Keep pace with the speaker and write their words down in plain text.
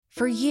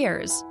For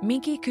years,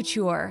 Minky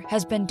Couture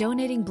has been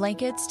donating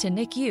blankets to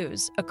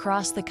NICUs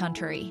across the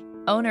country.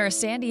 Owner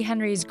Sandy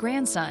Henry's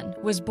grandson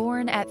was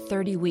born at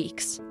 30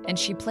 weeks, and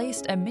she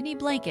placed a mini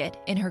blanket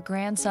in her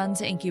grandson's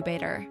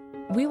incubator.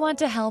 We want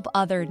to help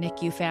other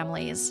NICU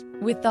families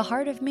with the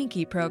Heart of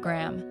Minky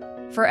program.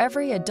 For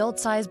every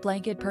adult-sized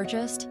blanket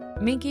purchased,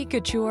 Minky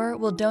Couture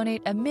will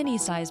donate a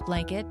mini-sized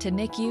blanket to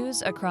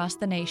NICUs across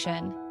the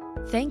nation.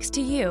 Thanks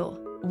to you,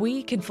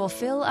 we can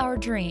fulfill our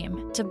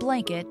dream to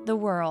blanket the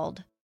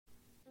world.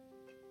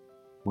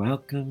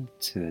 Welcome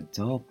to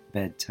Adult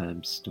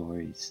Bedtime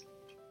Stories.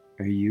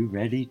 Are you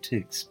ready to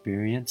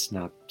experience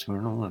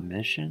nocturnal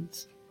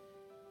emissions?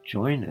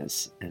 Join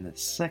us in a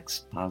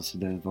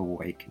sex-positive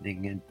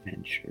awakening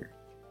adventure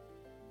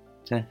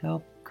to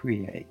help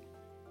create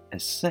a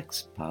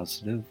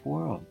sex-positive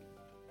world.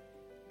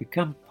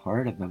 Become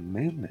part of a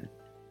movement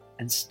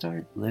and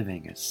start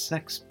living a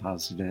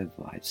sex-positive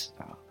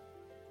lifestyle,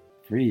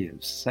 free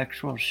of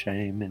sexual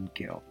shame and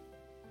guilt.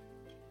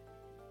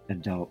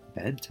 Adult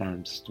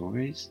Bedtime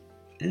Stories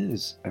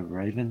is a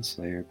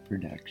Ravenslayer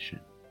production.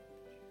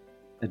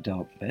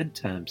 Adult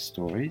Bedtime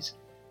Stories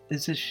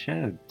is a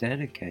show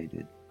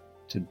dedicated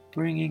to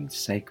bringing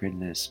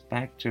sacredness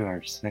back to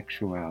our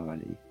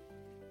sexuality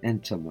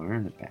and to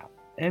learn about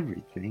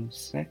everything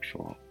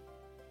sexual.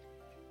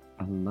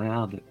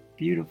 Allow the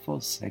beautiful,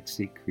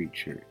 sexy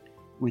creature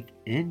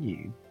within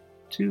you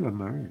to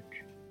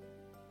emerge.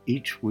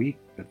 Each week,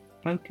 the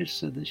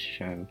focus of the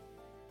show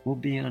will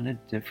be on a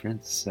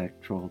different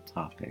sexual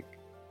topic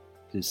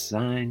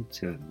designed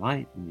to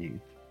enlighten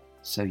you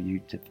so you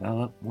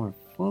develop more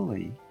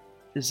fully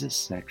as a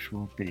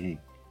sexual being.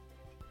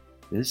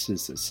 This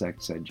is a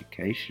sex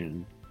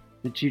education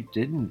that you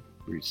didn't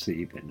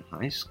receive in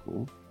high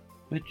school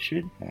but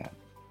should have.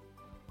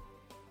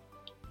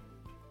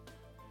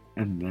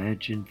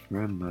 Imagine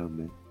for a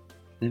moment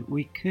that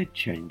we could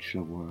change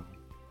the world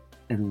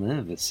and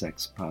live a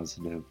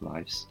sex-positive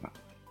lifestyle.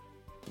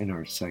 In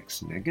our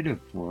sex-negative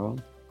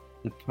world,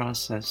 the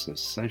process of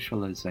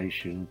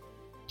socialization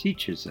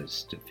teaches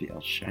us to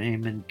feel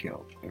shame and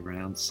guilt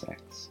around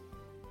sex.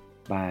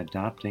 By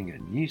adopting a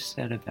new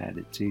set of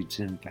attitudes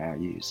and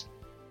values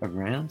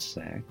around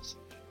sex,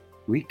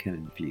 we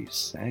can view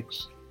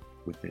sex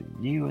with a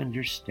new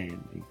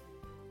understanding,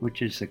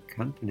 which is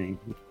accompanied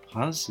with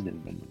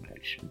positive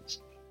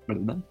emotions.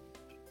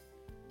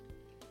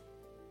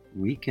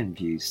 We can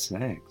view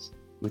sex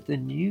with a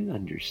new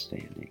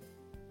understanding,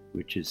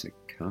 which is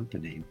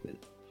accompanied with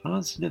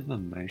positive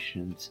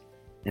emotions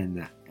and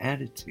the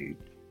attitude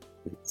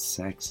that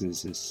sex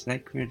is a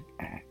sacred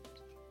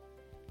act.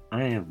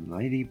 I am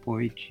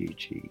Ladyboy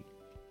Gigi,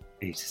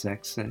 a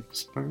sex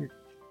expert,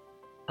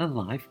 a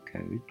life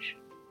coach,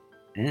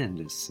 and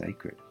a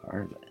sacred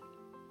harlot.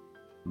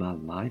 My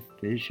life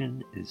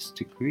vision is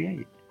to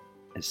create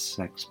a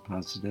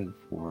sex-positive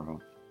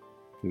world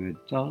through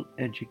adult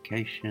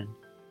education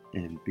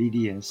and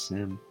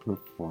BDSM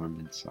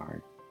performance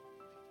art.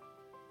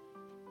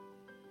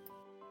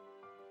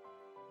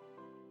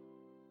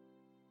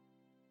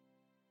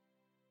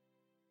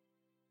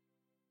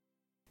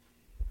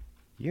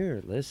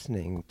 You're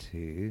listening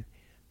to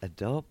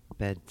Adult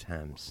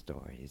Bedtime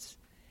Stories,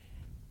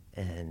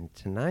 and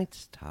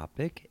tonight's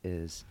topic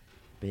is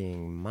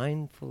being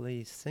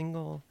mindfully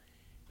single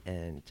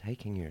and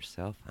taking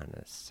yourself on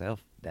a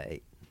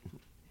self-date.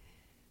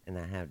 And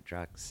I have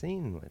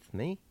Droxine with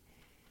me,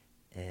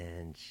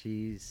 and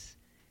she's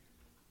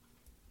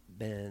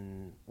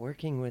been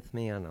working with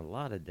me on a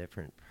lot of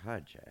different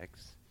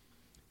projects.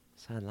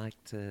 So I'd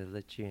like to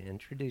let you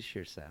introduce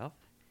yourself.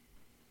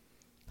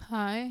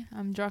 Hi,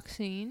 I'm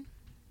Droxine.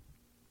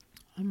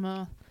 I'm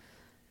a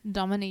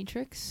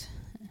dominatrix,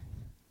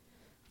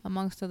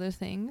 amongst other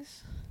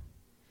things,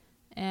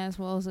 as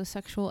well as a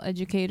sexual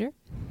educator.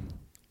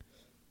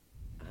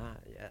 Ah,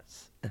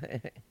 yes.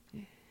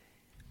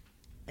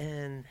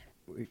 And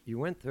you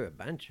went through a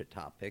bunch of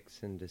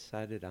topics and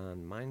decided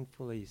on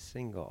mindfully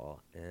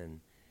single and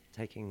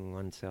taking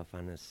oneself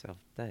on a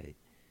self-date.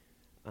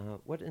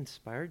 What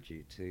inspired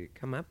you to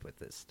come up with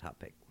this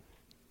topic?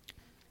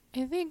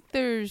 I think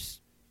there's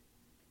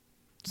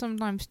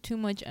sometimes too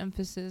much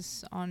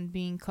emphasis on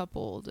being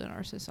coupled in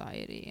our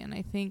society, and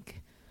I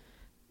think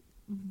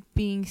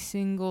being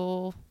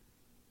single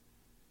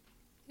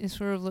is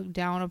sort of looked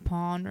down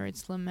upon, or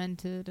it's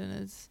lamented, and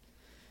it's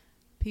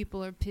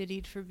people are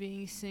pitied for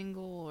being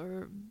single,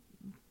 or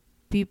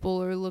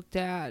people are looked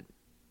at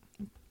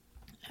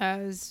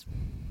as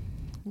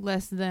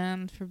less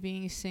than for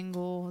being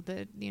single,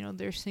 that, you know,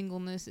 their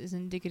singleness is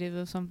indicative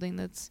of something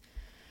that's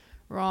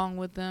wrong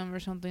with them or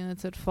something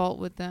that's at fault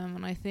with them.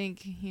 And I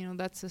think, you know,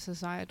 that's a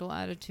societal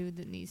attitude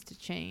that needs to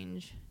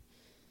change.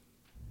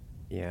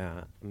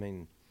 Yeah, I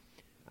mean,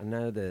 I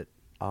know that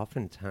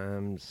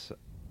oftentimes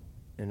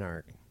in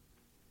our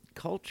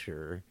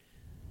culture,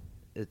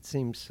 it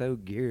seems so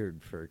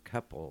geared for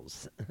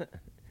couples.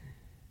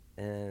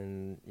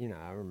 And, you know,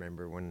 I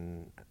remember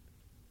when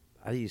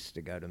I used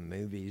to go to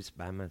movies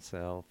by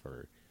myself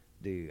or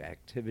do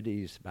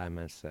activities by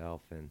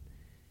myself, and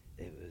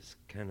it was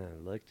kind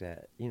of looked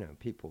at,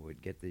 people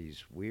would get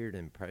these weird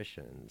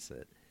impressions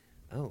that,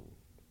 oh,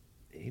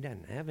 he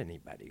doesn't have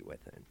anybody with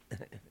him.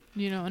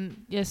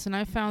 And yes, and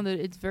I found that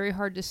it's very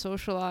hard to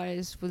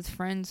socialize with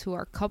friends who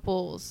are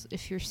couples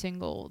if you're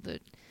single,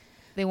 that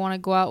they want to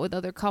go out with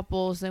other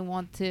couples, they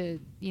want to,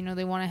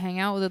 they want to hang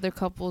out with other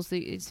couples.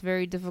 It's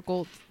very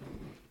difficult,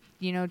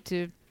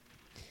 to,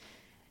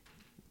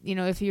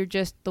 if you're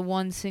just the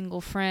one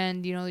single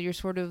friend, you're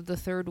sort of the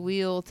third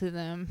wheel to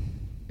them.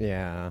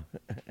 Yeah.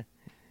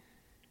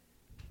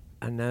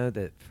 I know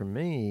that for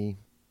me,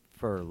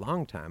 for a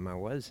long time, I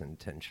was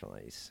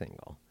intentionally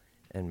single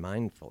and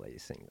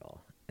mindfully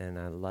single, and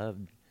I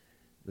loved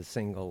the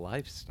single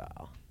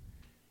lifestyle.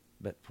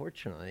 But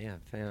fortunately, I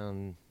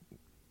found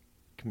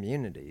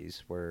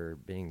communities where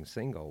being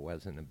single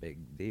wasn't a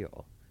big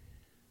deal,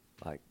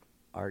 like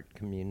art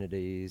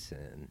communities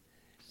and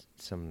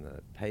some of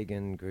the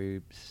pagan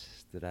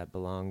groups that I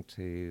belonged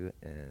to,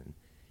 and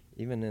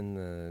even in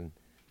the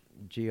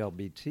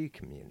GLBT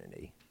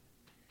community.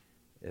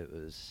 It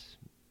was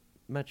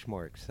much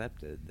more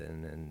accepted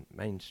than in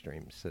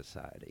mainstream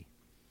society.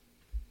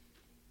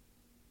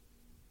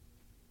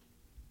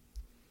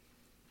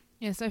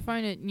 Yes, I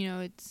find it,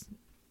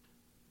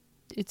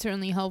 it's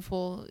certainly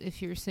helpful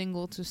if you're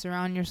single to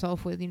surround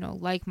yourself with,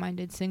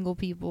 like-minded single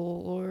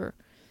people, or,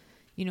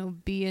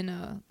 be in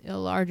a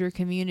larger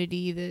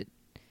community that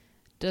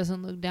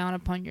doesn't look down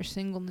upon your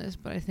singleness.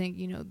 But I think,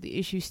 the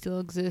issue still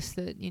exists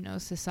that,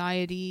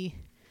 society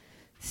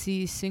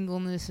sees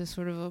singleness as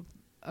sort of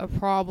a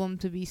problem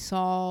to be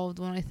solved,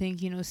 when I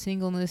think,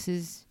 singleness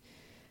is,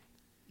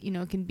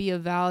 can be a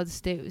valid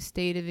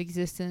state of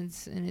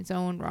existence in its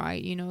own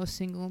right.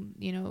 Single,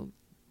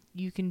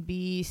 you can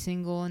be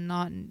single and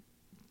not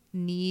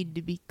need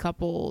to be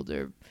coupled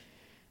or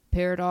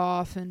paired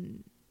off,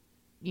 and,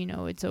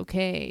 it's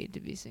okay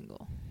to be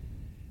single.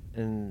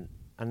 And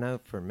I know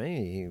for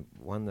me,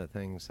 one of the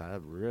things I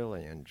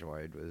really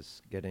enjoyed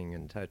was getting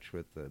in touch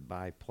with the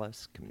Bi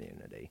Plus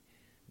community,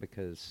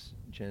 because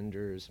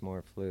gender is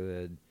more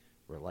fluid,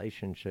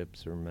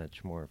 relationships are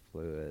much more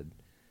fluid,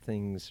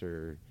 things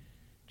are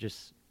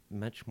just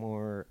much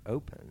more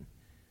open.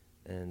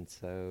 And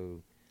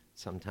so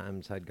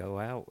sometimes I'd go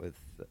out with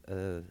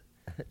a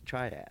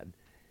triad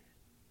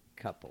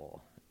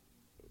couple,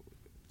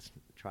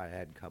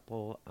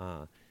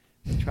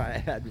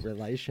 triad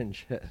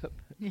relationship,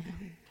 Yeah.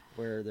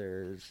 where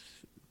there's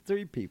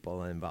 3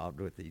 people involved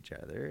with each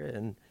other,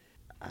 and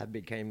I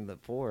became the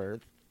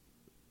 4th.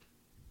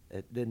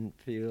 It didn't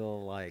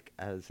feel like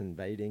I was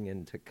invading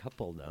into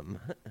coupledom.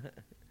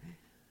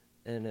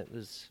 And it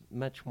was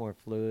much more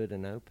fluid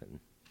and open.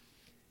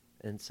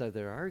 And so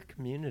there are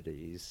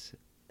communities,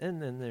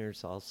 and then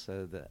there's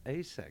also the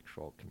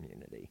asexual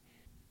community.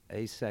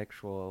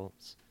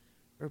 Asexuals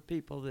are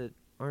people that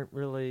aren't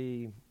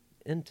really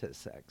into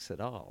sex at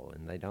all,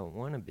 and they don't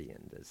want to be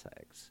into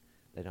sex.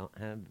 They don't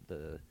have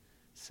the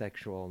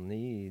sexual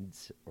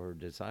needs or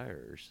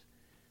desires.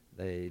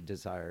 They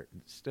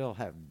still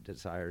have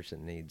desires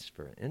and needs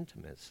for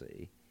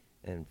intimacy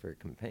and for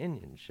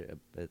companionship,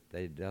 but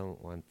they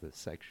don't want the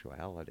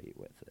sexuality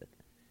with it.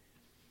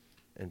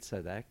 And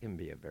so that can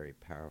be a very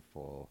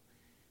powerful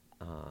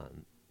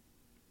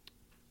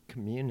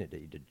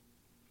community to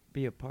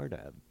be a part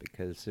of,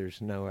 because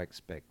there's no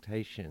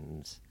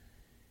expectations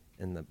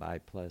in the Bi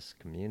Plus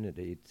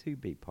community to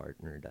be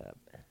partnered up.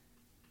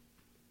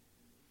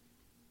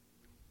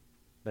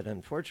 But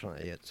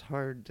unfortunately, it's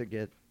hard to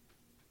get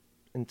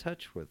in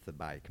touch with the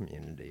bi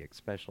community,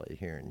 especially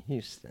here in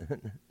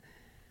Houston.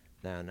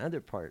 Now, in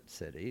other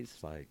cities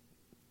like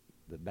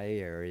the Bay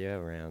Area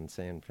around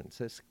San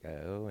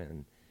Francisco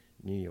and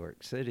New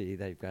York City,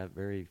 they've got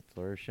very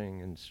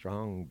flourishing and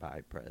strong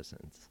bi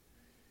presence.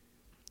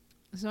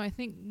 So I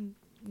think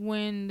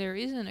when there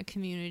isn't a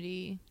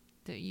community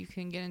that you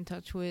can get in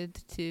touch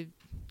with to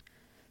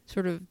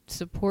sort of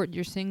support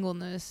your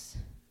singleness,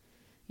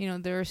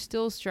 there are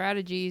still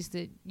strategies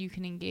that you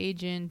can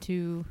engage in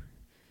to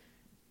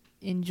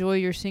enjoy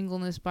your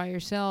singleness by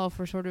yourself,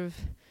 or sort of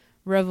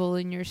revel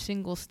in your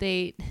single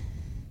state.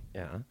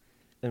 Yeah.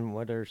 And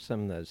what are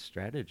some of those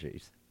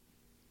strategies?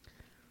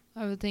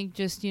 I would think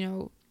just,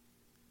 I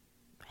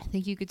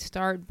think you could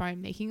start by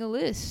making a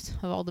list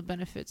of all the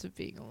benefits of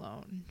being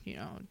alone.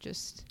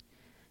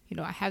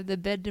 I have the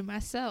bed to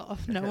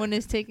myself. No one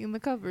is taking the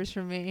covers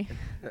from me.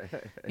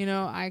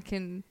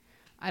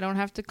 I don't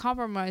have to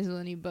compromise with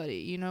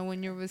anybody.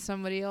 When you're with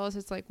somebody else,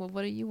 it's like, well,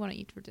 what do you want to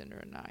eat for dinner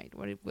at night?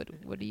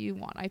 What do you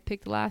want? I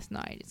picked last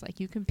night. It's like,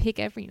 you can pick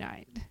every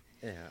night.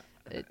 Yeah.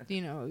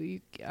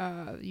 You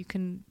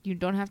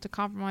don't have to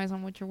compromise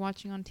on what you're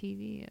watching on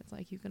TV. It's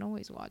like, you can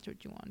always watch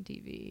what you want on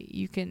TV.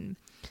 You can,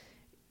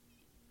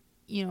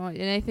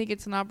 and I think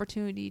it's an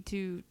opportunity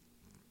to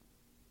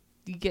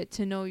get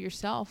to know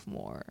yourself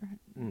more.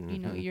 Mm-hmm.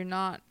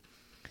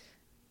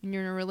 When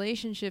you're in a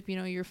relationship,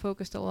 you're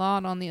focused a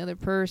lot on the other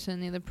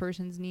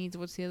person's needs,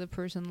 what's the other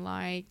person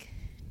like.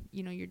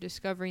 You're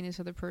discovering this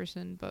other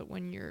person. But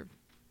when you're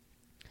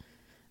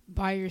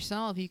by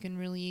yourself, you can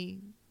really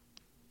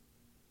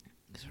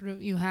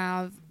you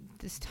have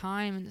this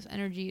time and this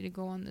energy to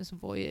go on this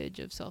voyage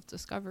of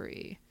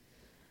self-discovery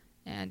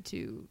and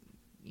to,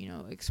 you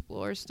know,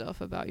 explore stuff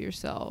about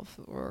yourself,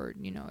 or,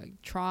 you know,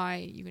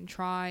 you can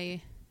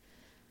try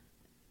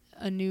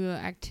a new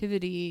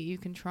activity, you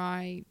can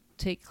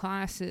take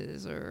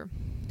classes or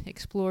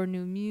explore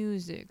new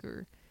music,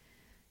 or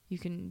you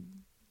can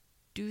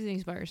do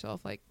things by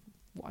yourself, like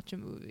watch a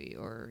movie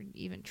or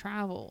even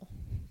travel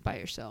by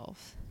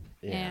yourself.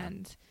 Yeah.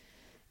 And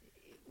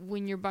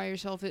when you're by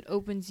yourself, it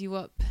opens you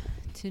up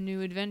to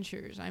new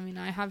adventures. I mean,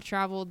 I have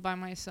traveled by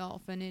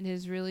myself, and it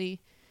has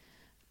really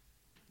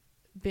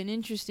been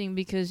interesting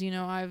because, you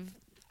know,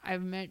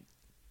 I've met,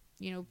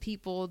 you know,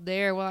 people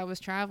there while I was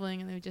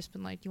traveling, and they've just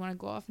been like, "You want to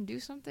go off and do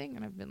something?"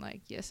 And I've been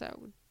like, "Yes, I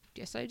would.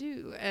 Yes, I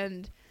do."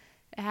 And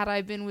had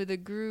I been with a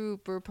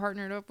group or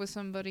partnered up with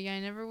somebody, I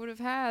never would have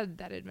had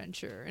that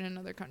adventure in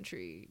another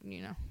country,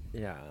 you know.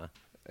 Yeah.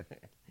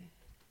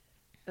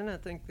 And I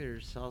think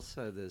there's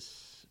also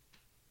this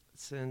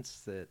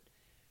sense that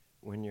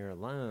when you're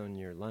alone,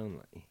 you're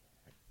lonely.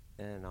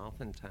 And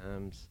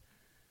oftentimes,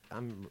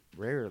 I'm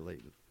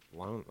rarely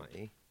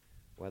lonely,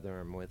 whether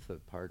I'm with a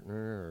partner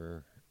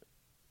or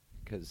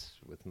because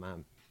with my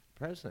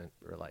present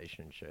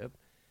relationship,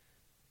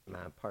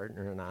 my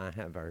partner and I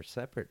have our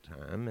separate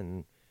time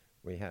and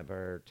we have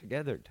our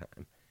together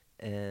time.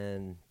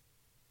 And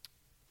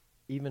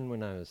even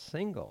when I was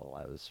single,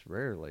 I was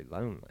rarely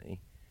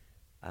lonely.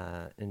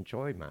 I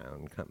enjoy my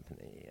own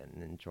company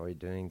and enjoy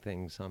doing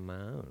things on my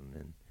own.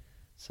 And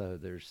so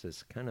there's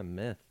this kind of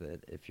myth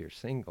that if you're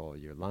single,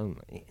 you're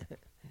lonely.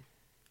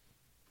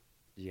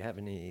 Do you have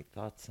any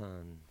thoughts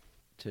on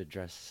to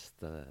address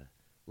the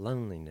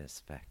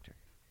loneliness factor?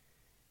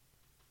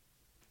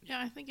 Yeah,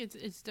 I think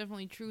it's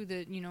definitely true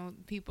that, you know,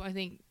 people, I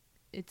think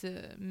it's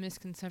a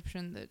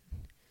misconception that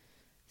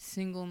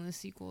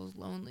singleness equals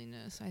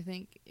loneliness. I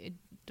think it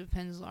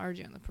depends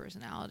largely on the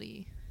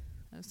personality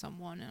of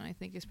someone, and I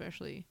think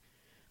especially,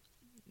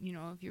 you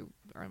know, if you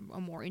are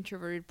a more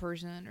introverted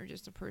person or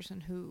just a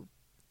person who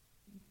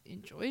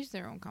enjoys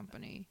their own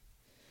company,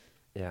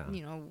 Yeah.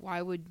 you know,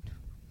 why would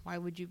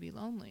you be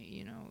lonely?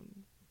 You know,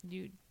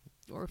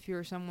 or if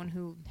you're someone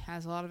who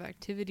has a lot of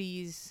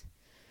activities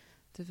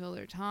to fill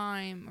their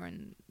time, or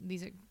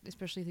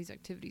especially if these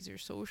activities are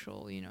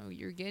social, you know,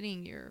 you're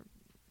getting your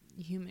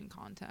human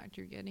contact,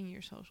 you're getting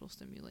your social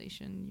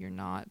stimulation. You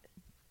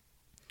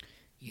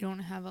don't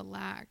have a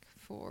lack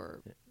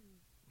for,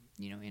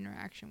 you know,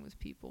 interaction with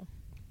people.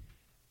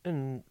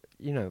 And,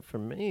 you know, for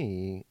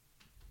me,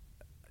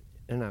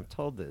 and I've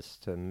told this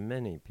to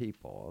many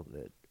people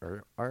that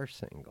are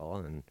single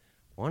and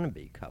want to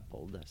be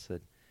coupled, I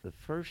said, the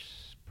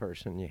first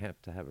person you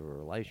have to have a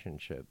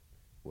relationship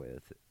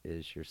with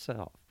is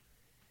yourself.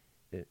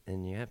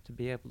 And you have to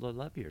be able to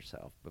love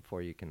yourself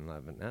before you can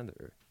love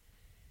another.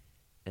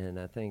 And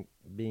I think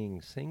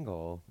being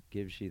single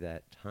gives you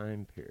that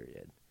time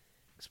period,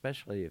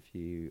 especially if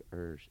you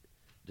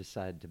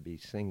decide to be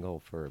single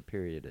for a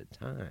period of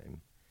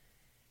time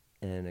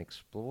and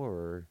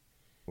explore.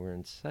 We're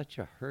in such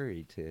a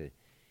hurry to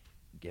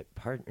get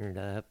partnered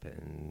up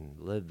and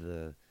live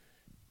the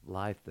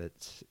life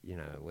that's, you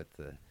know, with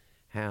the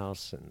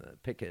house and the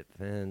picket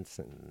fence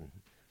and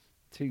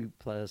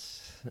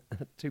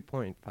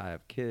 2.5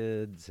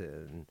 kids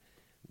and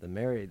the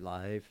married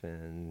life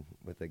and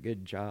with a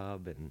good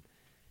job. And,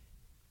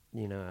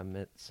 you know, I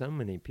met so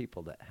many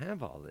people that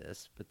have all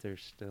this, but they're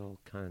still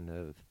kind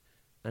of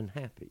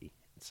unhappy.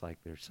 It's like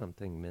there's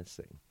something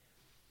missing.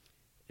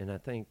 And I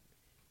think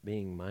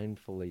being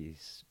mindfully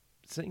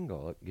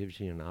single, it gives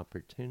you an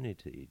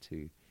opportunity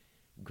to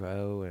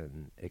grow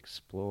and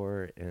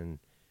explore and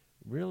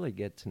really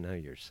get to know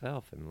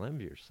yourself and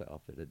love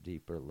yourself at a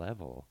deeper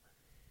level,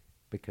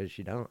 because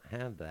you don't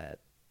have that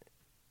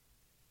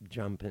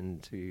jump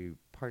into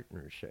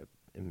partnership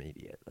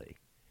immediately.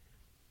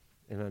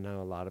 And I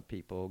know a lot of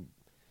people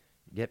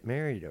get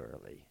married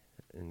early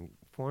and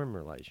form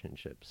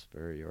relationships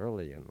very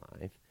early in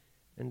life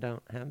and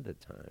don't have the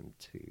time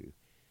to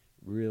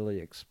really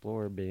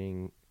explore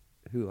being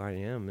who I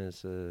am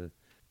as a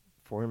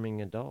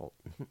forming adult.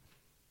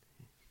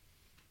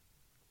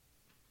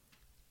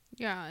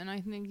 Yeah, and I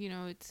think, you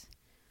know,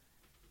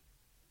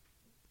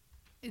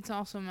 it's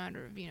also a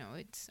matter of, you know,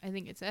 I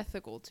think it's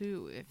ethical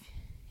too.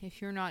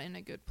 If you're not in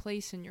a good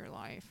place in your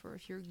life, or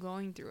if you're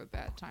going through a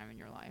bad time in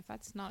your life,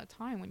 that's not a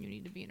time when you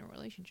need to be in a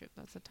relationship.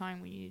 That's a time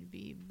when you need to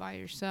be by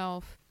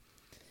yourself,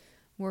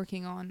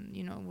 working on,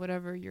 you know,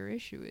 whatever your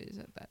issue is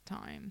at that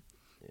time.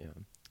 Yeah.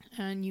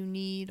 And you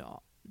need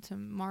to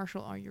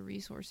marshal all your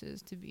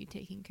resources to be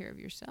taking care of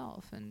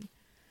yourself and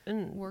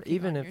working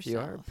even on if you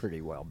are yourself.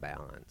 pretty well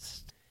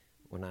balanced.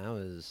 When I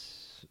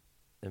was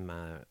in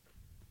my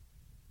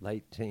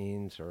late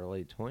teens,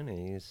 early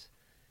 20s,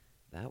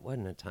 that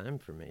wasn't a time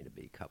for me to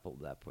be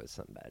coupled up with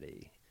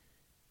somebody.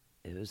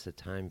 It was a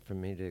time for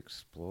me to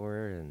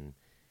explore and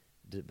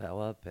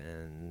develop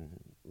and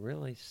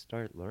really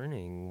start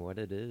learning what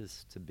it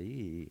is to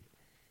be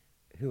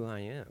who I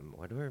am.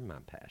 What are my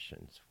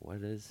passions?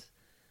 What is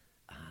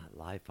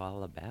life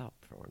all about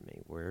for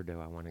me? Where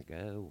do I want to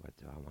go? What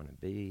do I want to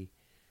be?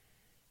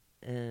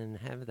 and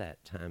have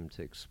that time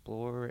to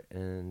explore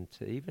and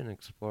to even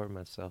explore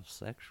myself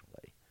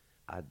sexually.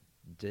 I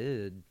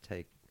did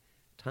take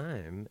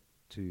time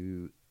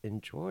to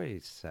enjoy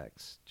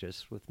sex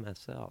just with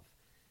myself,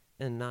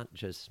 and not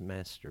just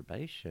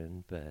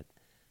masturbation, but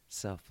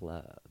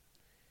self-love.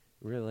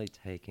 Really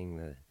taking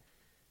the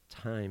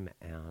time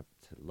out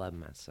to love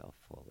myself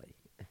fully.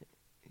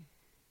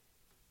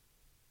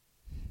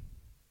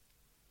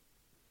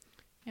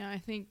 Yeah, I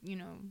think,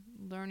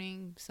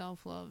 learning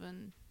self-love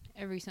in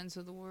every sense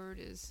of the word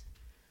is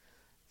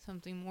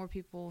something more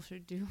people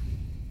should do.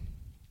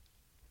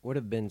 What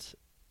have been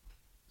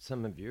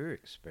some of your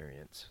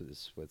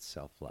experiences with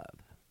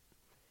self-love?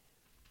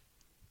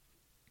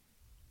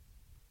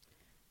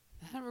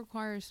 That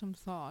requires some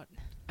thought.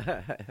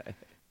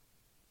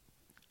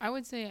 I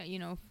would say,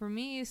 for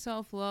me,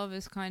 self-love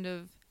is kind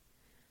of,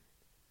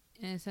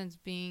 in a sense,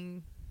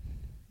 being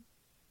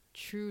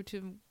true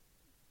to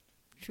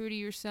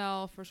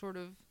yourself, or sort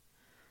of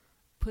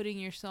putting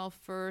yourself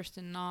first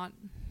and not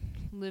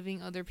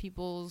living other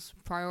people's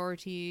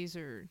priorities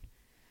or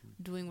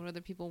doing what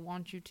other people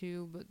want you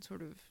to, but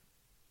sort of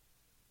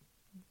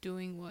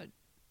doing what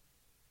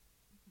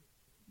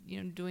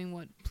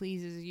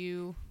pleases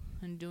you,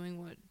 and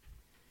doing what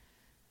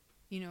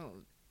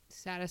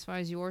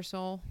satisfies your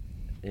soul.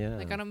 Yeah.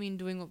 Like, I don't mean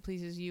doing what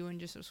pleases you in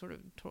just a sort of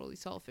totally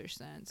selfish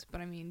sense,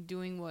 but I mean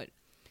doing what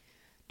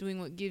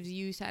gives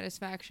you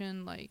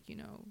satisfaction. Like,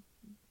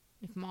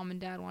 if mom and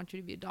dad want you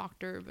to be a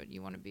doctor, but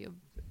you want to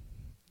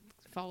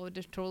follow a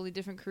totally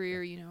different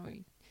career, you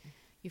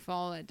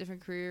follow that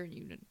different career, and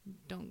you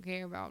don't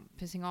care about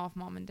pissing off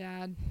mom and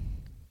dad.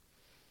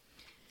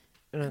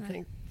 And I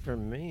think for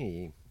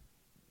me,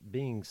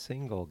 being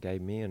single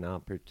gave me an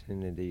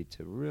opportunity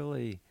to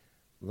really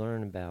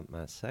learn about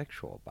my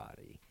sexual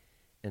body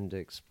and to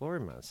explore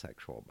my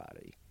sexual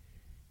body.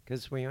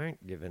 Because we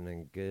aren't given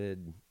a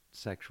good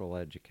sexual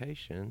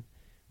education.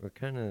 We're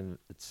kind of,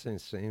 it's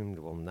assumed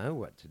we'll know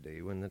what to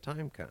do when the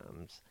time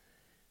comes.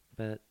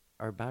 But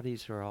our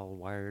bodies are all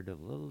wired a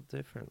little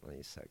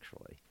differently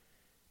sexually.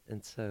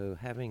 And so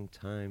having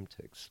time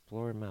to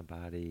explore my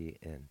body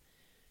and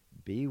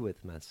be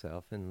with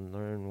myself and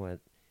learn what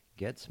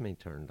gets me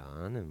turned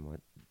on and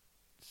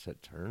what's a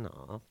turn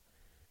off,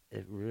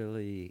 it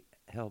really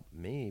helped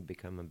me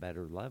become a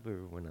better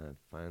lover when I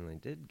finally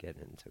did get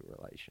into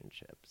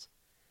relationships.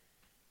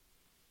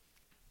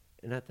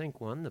 And I think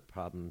one of the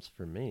problems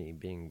for me,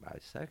 being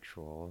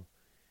bisexual,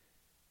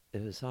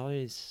 it was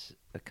always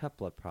a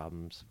couple of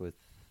problems with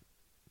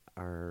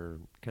our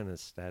kind of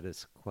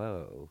status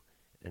quo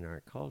in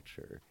our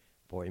culture.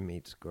 Boy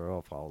meets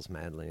girl, falls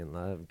madly in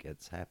love,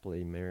 gets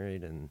happily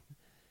married, and,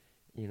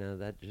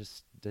 that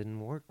just didn't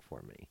work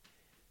for me.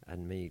 I'd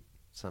meet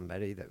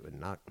somebody that would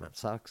knock my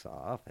socks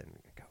off and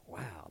go,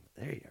 wow,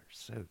 they are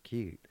so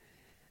cute.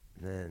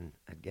 And then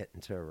I'd get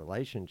into a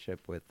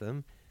relationship with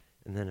them,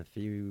 and then a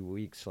few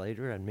weeks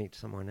later I'd meet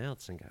someone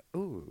else and go,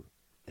 ooh,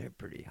 they're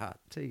pretty hot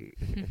too.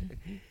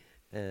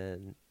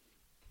 And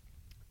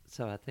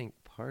so I think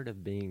part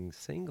of being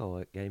single,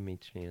 it gave me a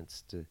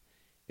chance to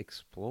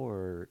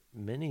explore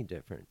many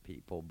different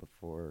people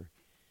before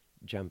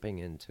jumping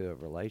into a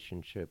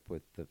relationship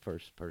with the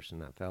first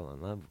person I fell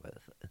in love with.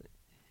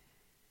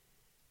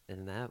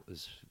 And that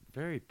was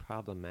very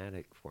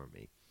problematic for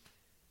me.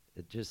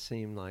 It just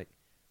seemed like,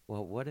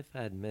 well, what if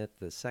I'd met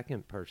the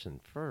second person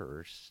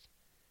first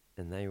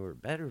and they were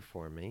better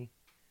for me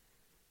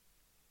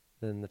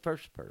than the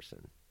first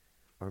person?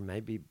 Or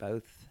maybe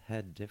both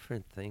had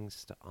different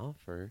things to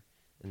offer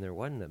and there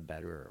wasn't a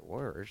better or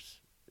worse.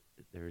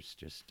 There's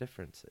just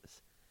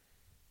differences.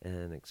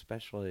 And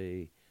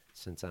especially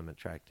since I'm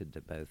attracted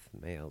to both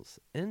males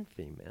and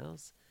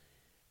females,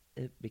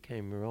 it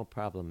became real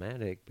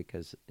problematic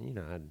because,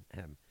 I'd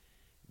have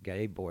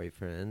gay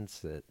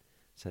boyfriends that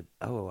said,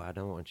 oh, I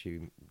don't want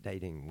you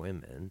dating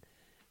women.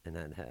 And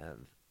I'd have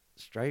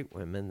straight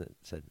women that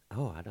said,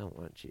 oh, I don't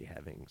want you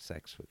having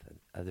sex with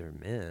other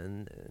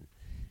men. And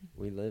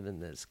we live in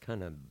this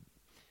kind of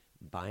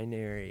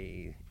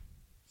binary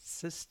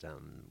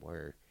system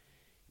where,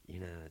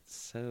 it's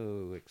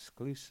so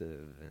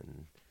exclusive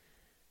and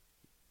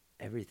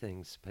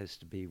everything's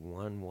supposed to be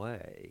one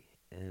way.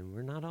 And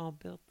we're not all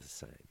built the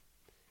same.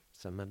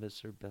 Some of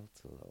us are built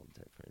a little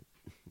different.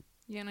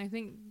 Yeah, and I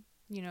think,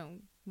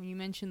 when you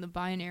mention the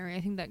binary,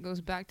 I think that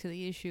goes back to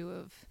the issue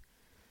of,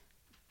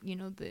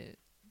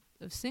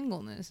 of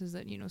singleness, is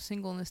that,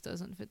 singleness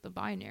doesn't fit the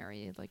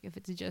binary. Like, if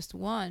it's just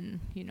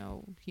one, you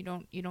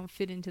don't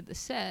fit into the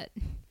set.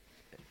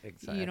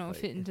 Exactly. You don't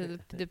fit into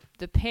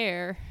the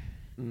pair.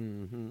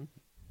 Mm-hmm.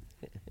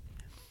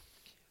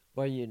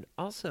 Well, you'd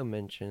also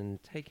mentioned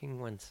taking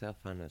oneself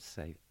on a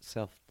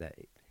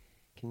self-date.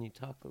 Can you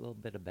talk a little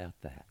bit about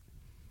that?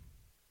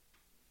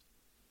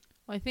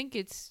 Well, I think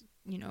it's,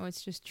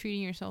 it's just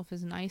treating yourself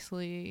as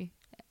nicely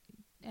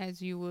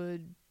as you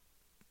would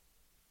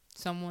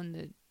someone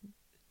that,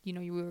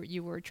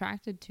 you were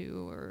attracted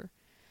to or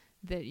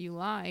that you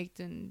liked,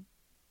 and,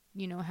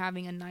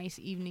 having a nice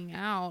evening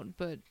out,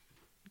 but,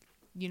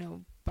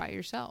 by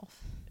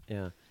yourself.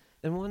 Yeah.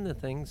 And one of the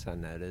things I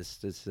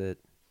noticed is that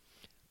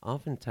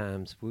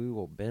oftentimes we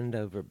will bend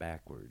over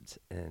backwards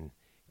and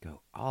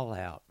go all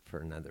out for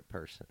another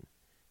person.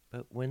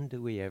 But when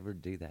do we ever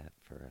do that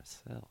for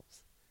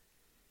ourselves?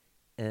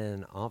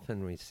 And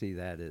often we see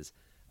that as,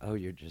 oh,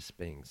 you're just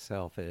being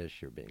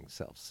selfish, you're being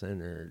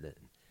self-centered,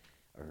 and,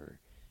 or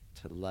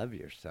to love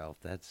yourself,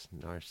 that's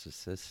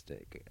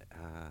narcissistic.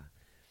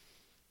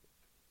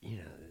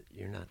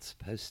 You're not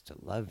supposed to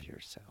love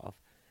yourself.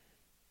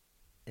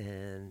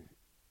 And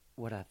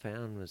what I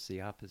found was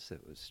the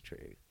opposite was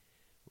true.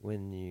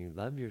 When you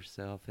love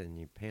yourself and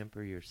you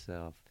pamper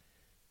yourself,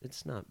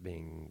 it's not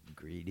being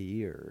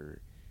greedy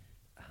or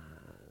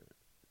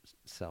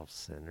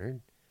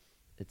self-centered.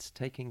 It's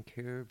taking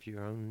care of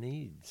your own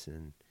needs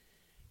and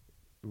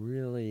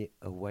really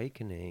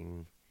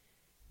awakening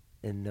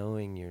and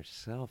knowing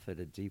yourself at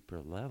a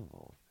deeper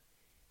level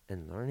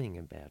and learning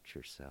about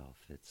yourself.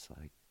 It's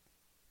like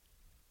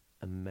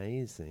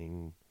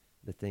amazing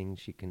the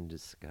things you can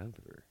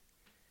discover.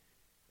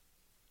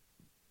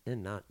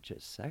 And not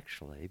just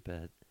sexually,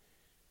 but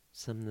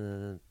some of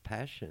the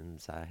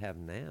passions I have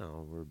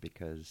now were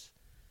because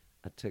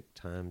I took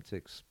time to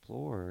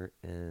explore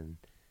and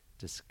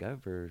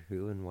discover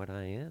who and what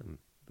I am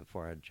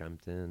before I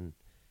jumped in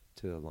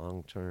to a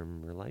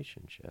long-term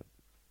relationship.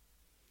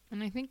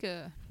 And I think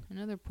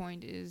another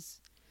point is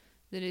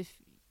that if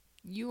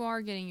you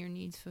are getting your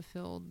needs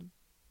fulfilled,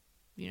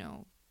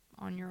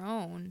 on your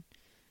own,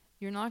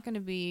 you're not going to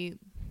be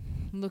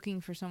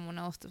looking for someone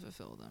else to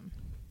fulfill them.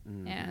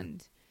 Mm-hmm.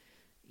 And,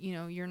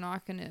 you're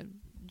not going to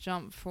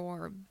jump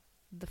for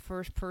the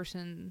first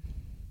person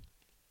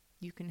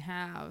you can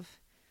have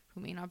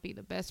who may not be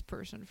the best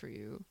person for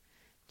you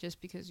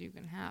just because you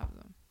can have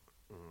them.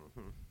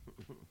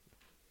 Mm-hmm.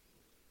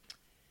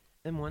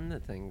 And one of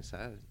the things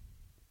I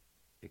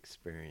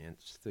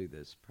experienced through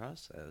this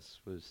process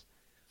was,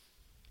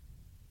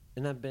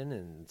 and I've been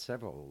in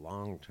several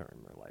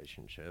long-term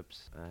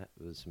relationships. I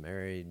was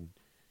married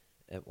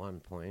at one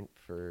point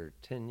for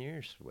 10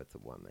 years with a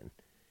woman.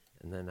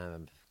 And then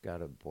I've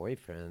got a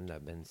boyfriend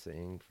I've been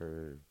seeing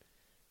for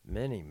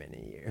many,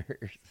 many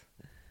years.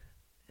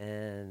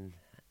 And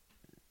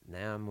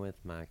now I'm with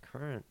my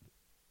current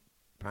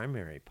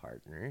primary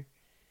partner,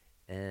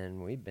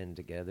 and we've been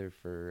together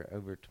for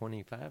over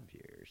 25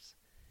 years.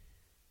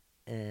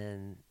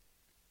 And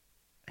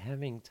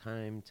having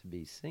time to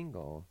be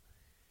single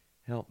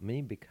helped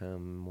me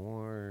become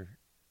more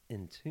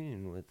in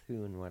tune with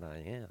who and what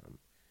I am.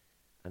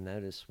 I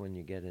notice when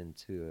you get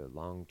into a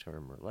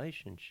long-term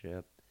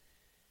relationship,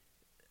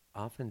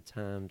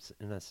 oftentimes,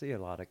 and I see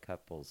a lot of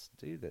couples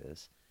do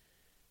this,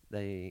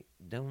 they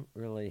don't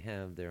really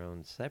have their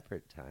own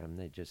separate time.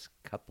 They just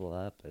couple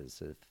up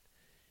as if,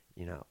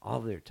 all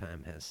their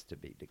time has to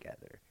be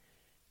together.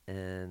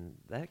 And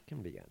that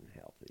can be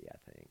unhealthy,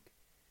 I think.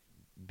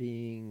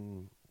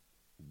 Being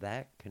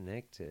that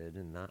connected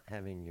and not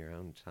having your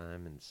own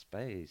time and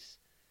space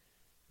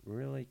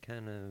really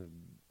kind of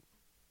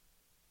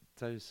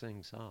throws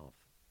things off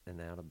and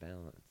out of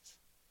balance.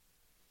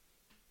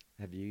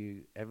 Have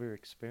you ever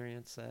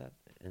experienced that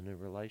in a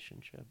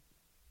relationship?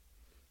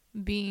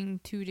 Being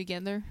two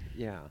together?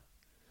 Yeah.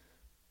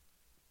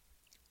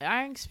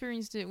 I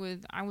experienced it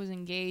I was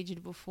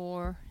engaged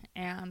before,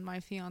 and my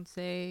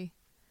fiance,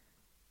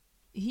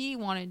 he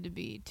wanted to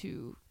be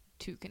too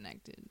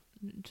connected,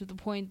 to the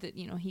point that,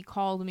 he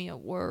called me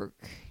at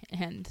work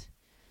and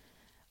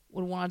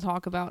would want to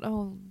talk about,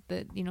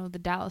 that, the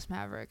Dallas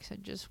Mavericks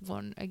had just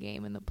won a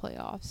game in the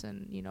playoffs,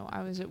 and,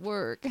 I was at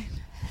work.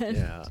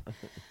 Yeah.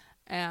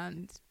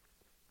 And,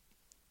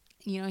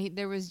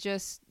 there was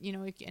just,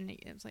 and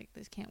it was like,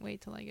 this can't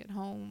wait till I get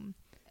home.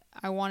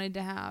 I wanted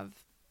to have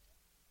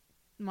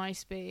my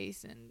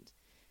space, and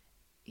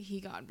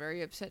he got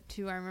very upset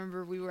too. I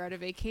remember we were at a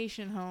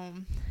vacation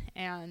home,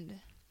 and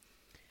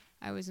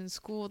I was in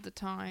school at the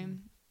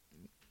time,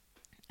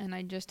 and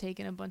I'd just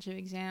taken a bunch of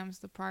exams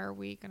the prior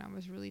week, and I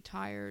was really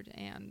tired,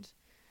 and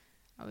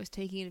I was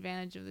taking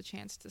advantage of the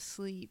chance to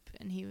sleep,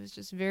 and he was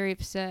just very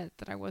upset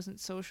that I wasn't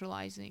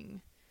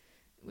socializing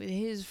with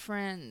his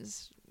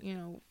friends,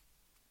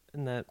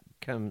 And that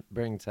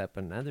brings up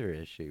another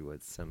issue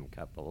with some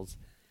couples.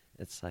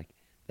 It's like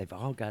they've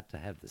all got to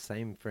have the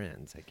same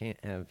friends. They can't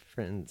have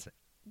friends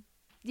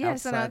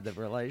outside the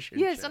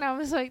relationship. Yes, and I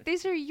was like,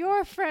 these are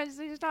your friends.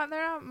 They're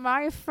not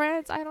my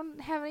friends. I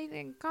don't have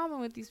anything in common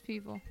with these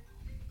people.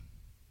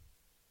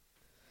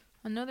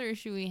 Another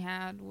issue we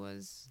had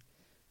was,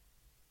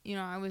 we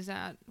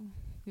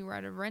were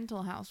at a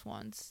rental house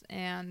once,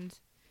 and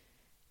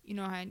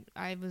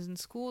I was in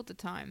school at the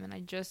time, and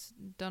I'd just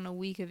done a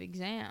week of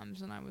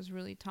exams, and I was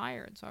really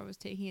tired, so I was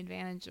taking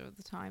advantage of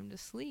the time to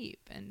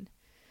sleep. And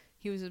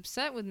he was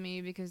upset with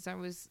me because I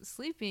was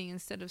sleeping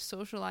instead of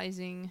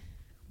socializing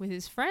with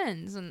his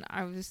friends. And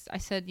I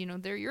said,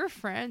 they're your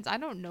friends. I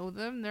don't know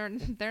them.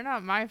 They're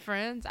not my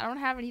friends. I don't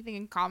have anything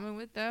in common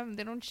with them.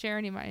 They don't share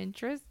any of my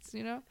interests,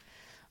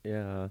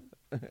 Yeah.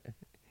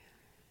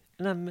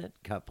 And I've met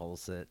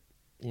couples that,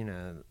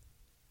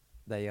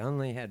 they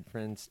only had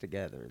friends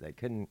together. They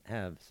couldn't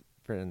have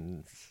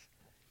friends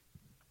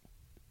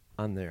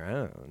on their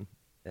own.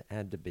 It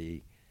had to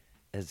be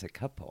as a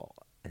couple.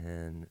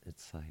 And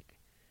it's like,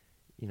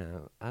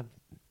 I've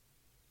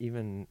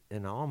even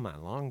in all my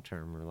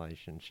long-term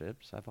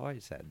relationships, I've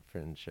always had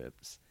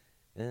friendships,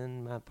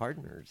 and my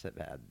partners have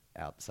had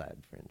outside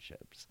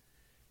friendships.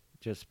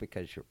 Just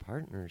because you're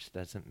partners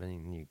doesn't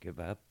mean you give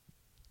up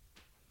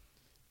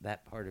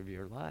that part of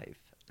your life.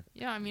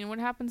 Yeah, I mean, what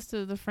happens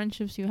to the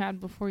friendships you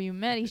had before you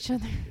met each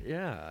other?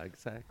 Yeah,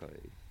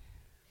 exactly.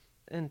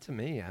 And to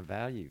me, I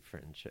value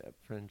friendship.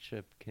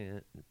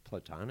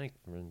 Platonic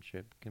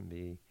friendship can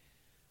be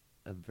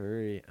a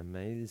very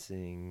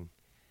amazing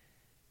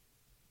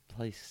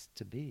place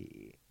to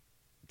be,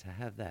 to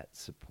have that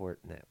support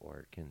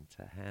network and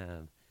to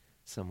have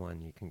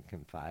someone you can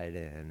confide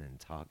in and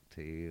talk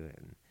to,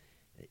 and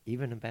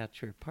even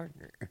about your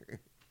partner.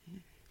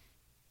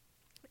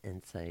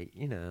 And say,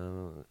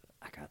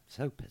 I got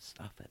so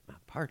pissed off at my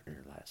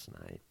partner last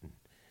night, and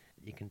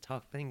you can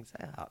talk things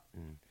out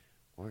and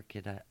work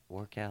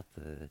out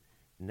the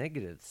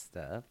negative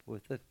stuff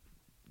with a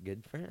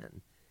good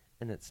friend.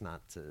 And it's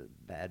not to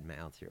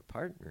badmouth your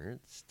partner,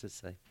 it's to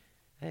say,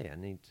 hey, I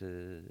need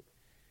to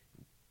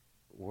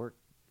work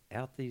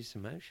out these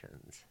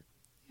emotions.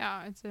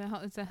 Yeah,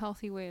 it's a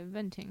healthy way of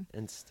venting.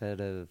 Instead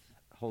of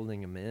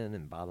holding them in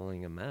and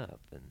bottling them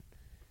up. And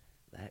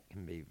that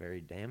can be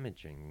very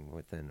damaging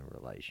within a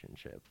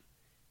relationship.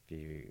 If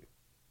your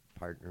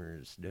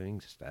partner's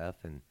doing stuff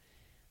and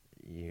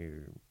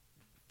you're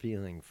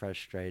feeling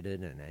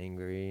frustrated and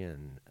angry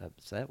and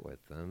upset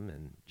with them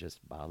and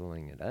just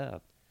bottling it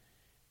up,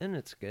 and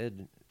it's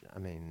good. I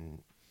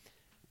mean,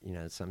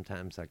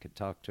 sometimes I could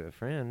talk to a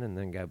friend and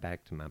then go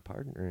back to my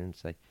partner and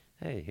say,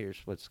 hey,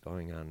 here's what's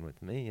going on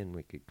with me, and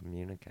we could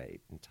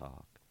communicate and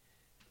talk.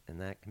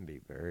 And that can be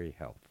very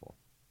helpful.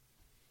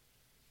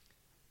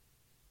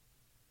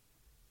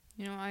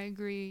 I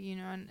agree,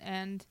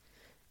 and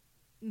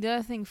the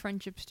other thing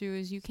friendships do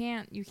is you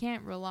can't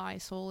rely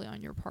solely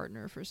on your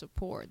partner for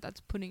support.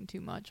 That's putting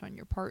too much on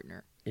your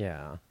partner.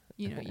 Yeah.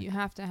 You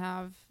have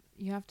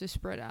to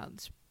spread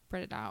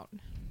it out.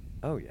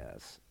 Oh,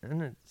 yes.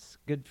 And it's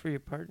good for your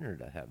partner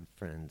to have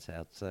friends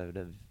outside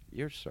of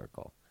your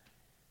circle.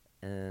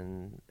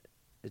 And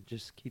it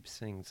just keeps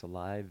things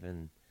alive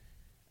and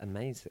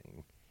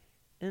amazing.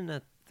 And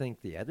I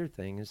think the other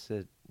thing is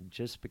that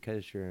just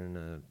because you're in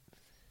a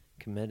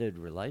committed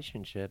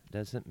relationship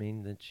doesn't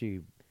mean that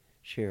you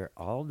share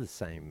all the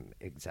same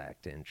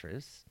exact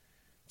interests.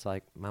 It's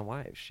like my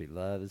wife, she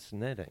loves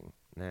knitting.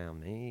 Now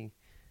me,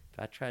 if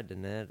I tried to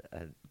knit,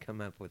 I'd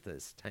come up with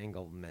this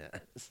tangled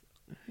mess.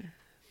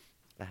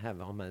 I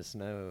have almost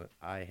no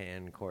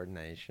eye-hand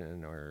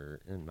coordination, or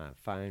in my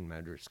fine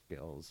motor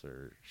skills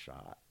are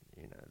shot.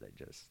 They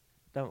just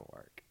don't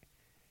work.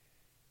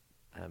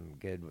 I'm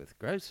good with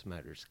gross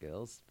motor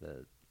skills,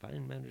 but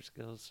fine motor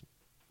skills,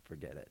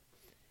 forget it.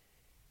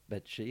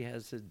 But she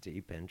has a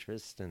deep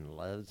interest and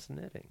loves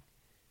knitting.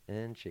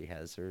 And she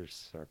has her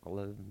circle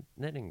of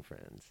knitting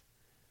friends.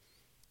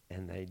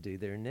 And they do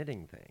their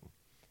knitting thing.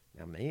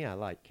 Now me, I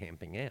like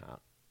camping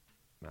out.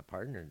 My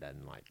partner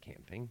doesn't like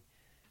camping.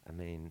 I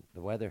mean,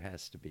 the weather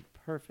has to be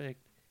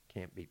perfect,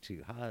 can't be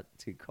too hot,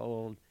 too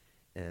cold,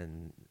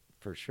 and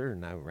for sure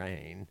no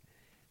rain.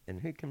 And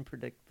who can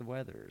predict the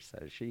weather?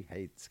 So she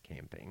hates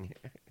camping.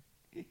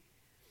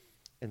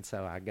 And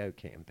so I go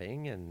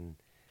camping and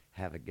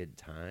have a good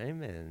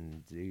time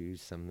and do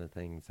some of the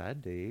things I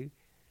do.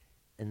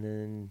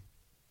 And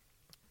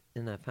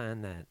I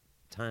find that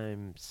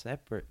time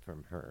separate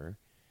from her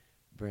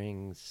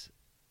brings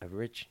a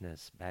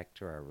richness back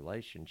to our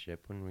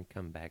relationship when we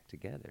come back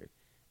together.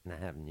 And I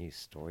have new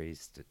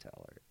stories to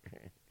tell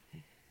her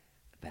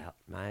about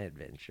my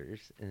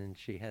adventures. And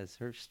she has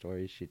her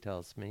stories she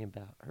tells me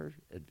about her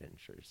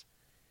adventures.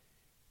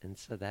 And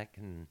so that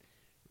can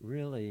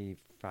really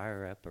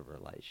fire up a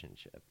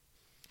relationship.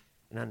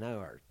 And I know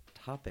our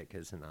topic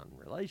isn't on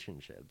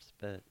relationships,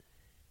 but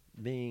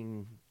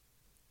being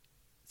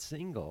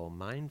single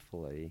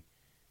mindfully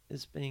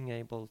is being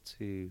able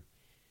to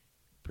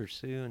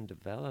pursue and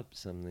develop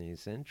some of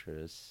these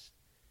interests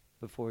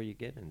before you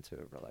get into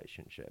a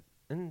relationship.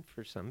 And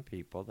for some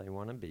people, they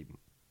want to be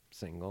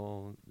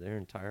single their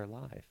entire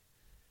life.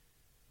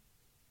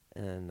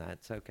 And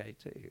that's okay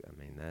too. I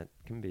mean, that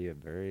can be a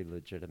very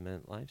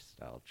legitimate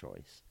lifestyle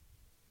choice.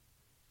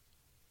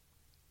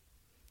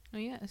 Oh,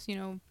 yes.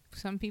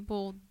 Some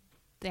people,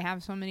 they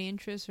have so many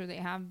interests, or they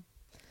have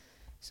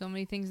so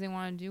many things they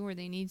want to do, or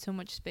they need so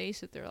much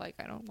space that they're like,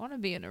 I don't want to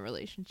be in a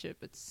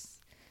relationship.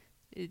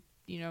 It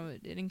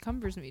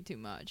encumbers me too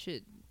much.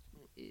 It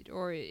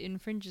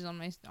infringes on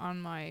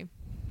my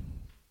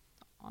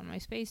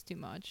space too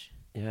much.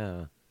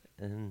 Yeah.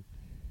 And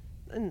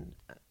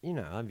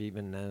I've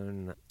even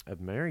known of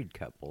married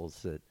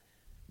couples that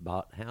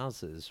bought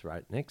houses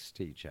right next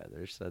to each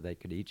other so they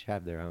could each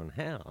have their own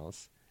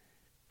house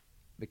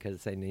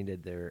because they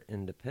needed their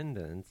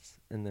independence,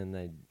 and then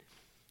they'd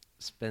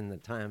spend the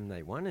time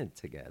they wanted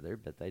together,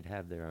 but they'd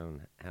have their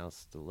own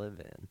house to live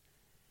in.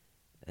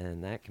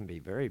 And that can be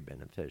very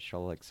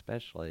beneficial,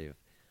 especially if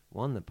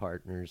one of the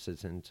partners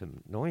is into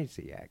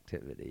noisy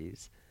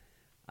activities.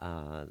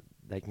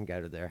 they can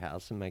go to their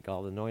house and make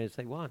all the noise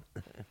they want.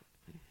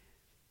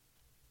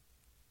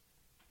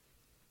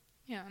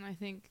 Yeah, and I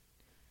think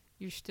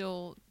you're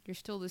still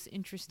this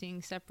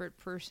interesting separate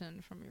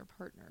person from your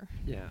partner.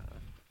 Yeah.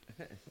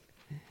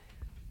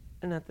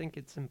 And I think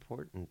it's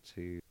important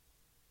to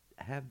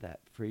have that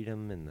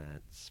freedom and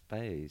that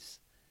space.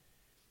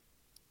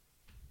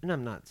 And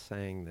I'm not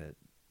saying that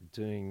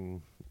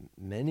doing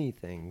many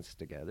things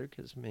together,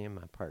 because me and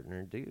my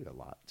partner do a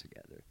lot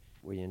together.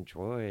 We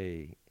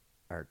enjoy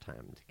our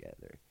time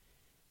together.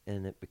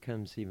 And it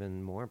becomes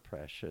even more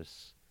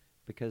precious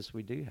because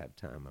we do have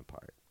time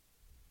apart.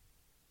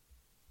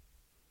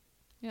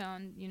 Yeah,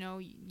 and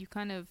you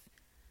kind of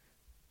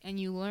and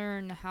you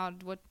learn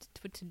what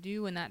to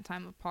do in that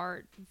time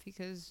apart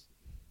because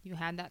you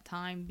had that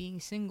time being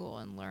single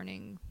and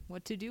learning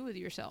what to do with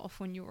yourself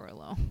when you were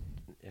alone.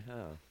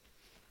 Yeah.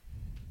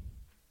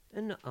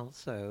 And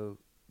also,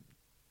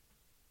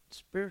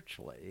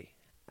 spiritually,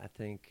 I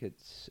think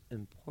it's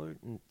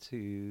important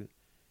to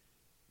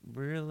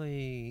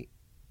really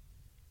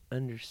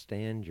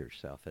understand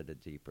yourself at a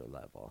deeper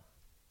level.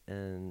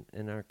 And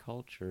in our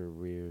culture,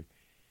 we're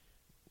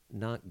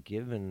not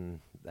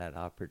given that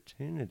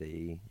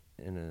opportunity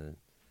in a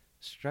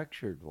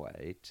structured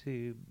way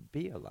to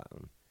be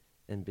alone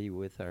and be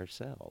with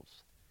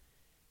ourselves.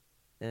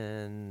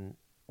 And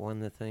one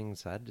of the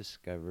things I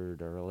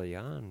discovered early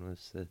on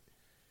was that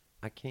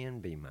I can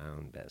be my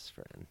own best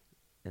friend,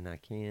 and I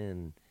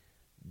can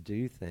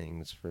do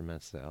things for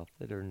myself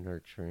that are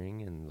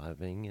nurturing and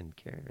loving and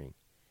caring.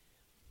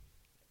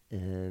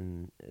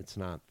 And it's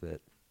not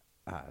that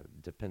I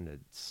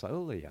depended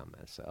solely on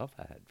myself.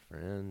 I had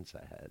friends,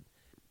 I had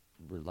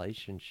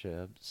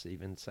relationships,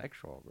 even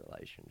sexual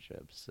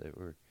relationships that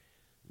were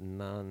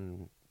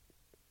non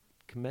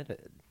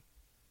committed.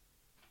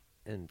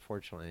 And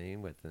fortunately,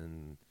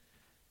 within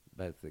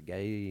both the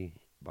gay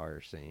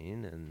bar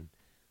scene and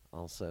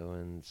also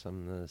in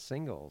some of the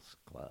singles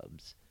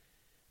clubs,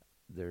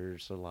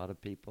 there's a lot of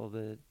people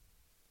that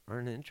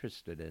aren't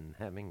interested in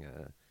having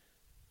a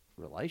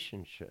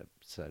relationship,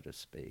 so to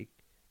speak,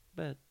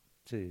 but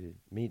to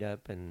meet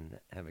up and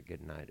have a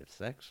good night of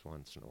sex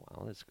once in a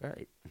while is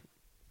great.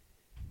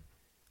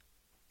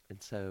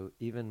 And so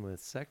even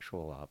with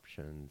sexual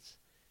options,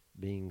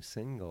 being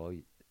single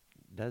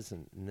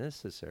doesn't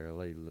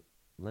necessarily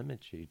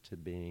limit you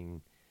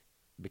to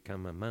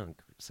become a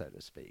monk, so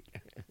to speak.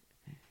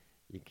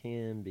 You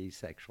can be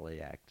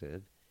sexually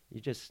active. You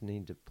just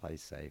need to play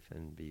safe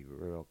and be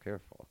real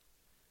careful.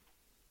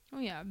 Oh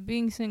yeah,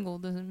 being single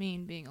doesn't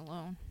mean being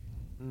alone.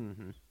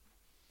 Mm-hmm.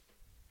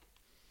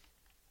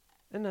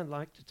 And I'd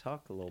like to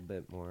talk a little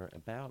bit more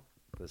about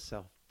the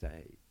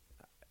self-date.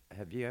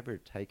 Have you ever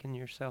taken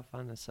yourself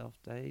on a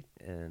self-date,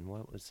 and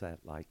what was that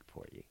like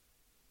for you?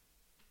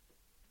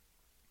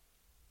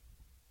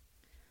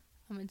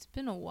 It's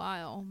been a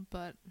while,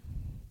 but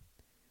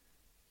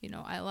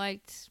I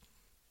liked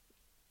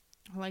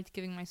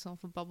giving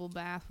myself a bubble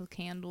bath with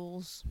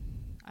candles.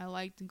 I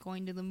liked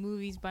going to the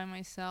movies by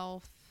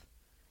myself,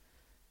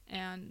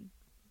 and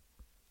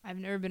I've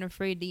never been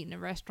afraid to eat in a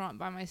restaurant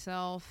by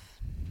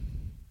myself.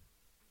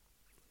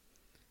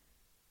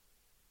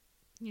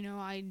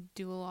 I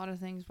do a lot of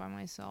things by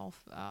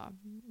myself,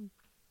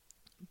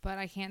 but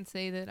I can't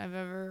say that I've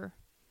ever,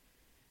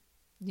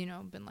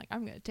 been like,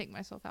 I'm going to take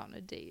myself out on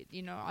a date.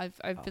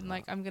 I've been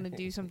like, I'm going to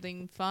do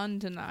something fun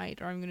tonight,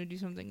 or I'm going to do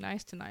something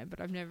nice tonight, but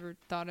I've never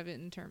thought of it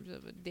in terms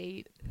of a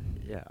date.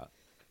 Yeah.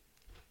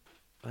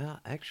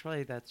 Well,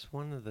 actually, that's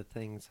one of the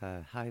things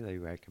I highly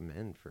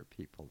recommend for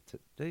people to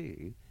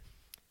do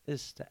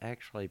is to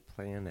actually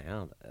plan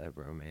out a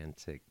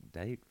romantic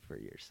date for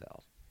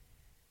yourself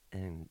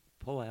and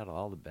pull out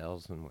all the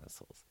bells and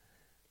whistles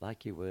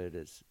like you would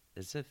as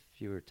if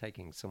you were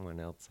taking someone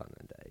else on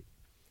a date.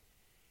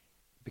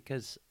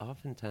 Because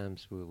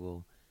oftentimes we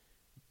will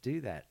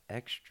do that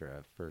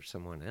extra for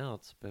someone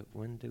else, but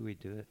when do we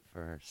do it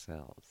for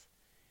ourselves?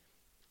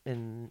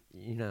 And,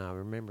 I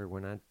remember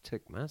when I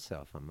took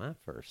myself on my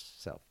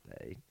first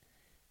self-date,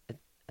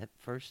 at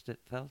first it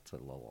felt a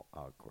little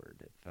awkward.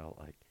 It felt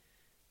like,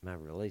 am I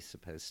really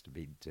supposed to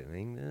be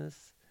doing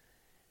this?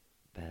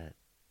 But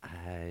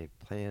I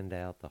planned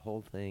out the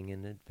whole thing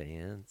in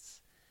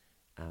advance.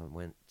 I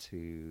went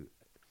to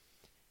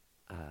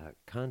a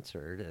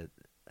concert,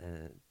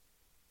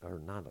 or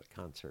not a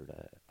concert,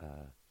 a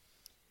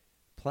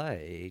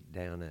play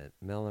down at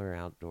Miller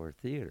Outdoor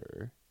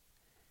Theater.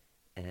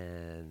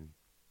 And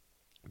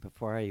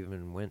before I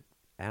even went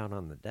out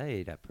on the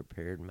date, I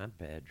prepared my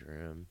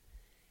bedroom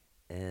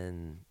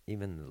and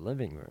even the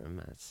living room.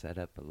 I set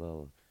up a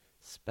little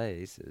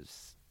space. It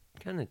was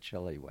kind of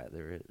chilly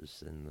weather. It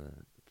was in the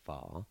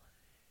fall.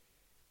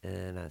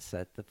 And I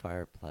set the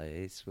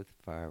fireplace with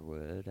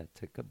firewood. I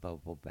took a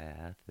bubble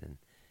bath and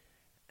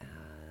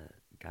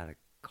got a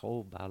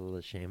cold bottle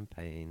of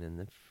champagne in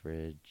the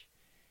fridge.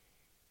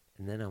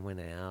 And then I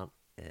went out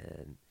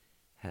and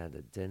had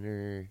a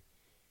dinner,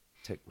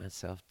 took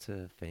myself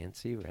to a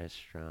fancy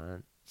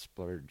restaurant,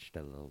 splurged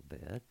a little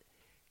bit,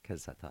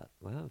 because I thought,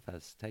 well, if I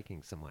was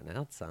taking someone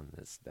else on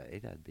this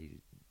date, I'd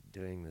be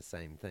doing the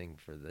same thing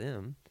for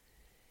them.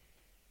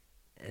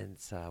 And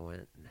so I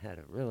went and had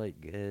a really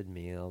good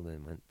meal,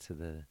 then went to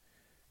the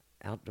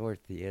outdoor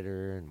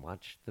theater and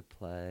watched the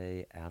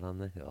play out on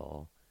the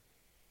hill.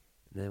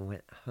 And then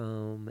went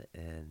home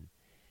and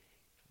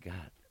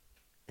got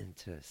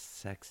into a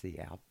sexy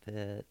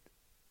outfit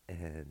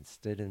and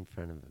stood in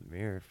front of a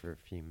mirror for a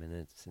few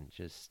minutes and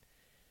just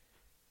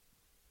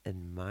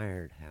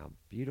admired how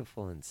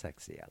beautiful and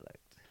sexy I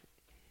looked.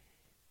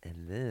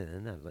 And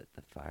then I lit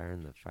the fire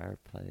in the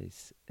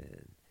fireplace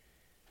and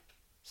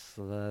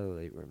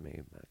slowly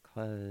removed my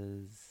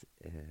clothes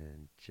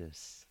and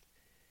just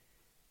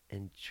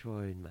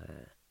enjoyed my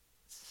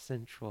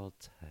sensual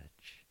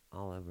touch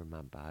all over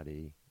my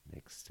body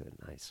next to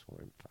a nice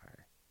warm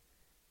fire.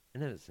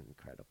 And it was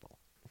incredible.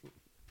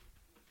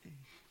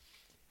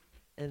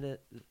 And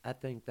I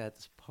think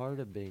that's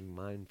part of being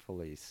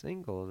mindfully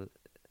single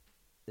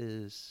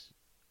is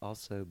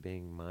also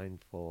being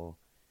mindful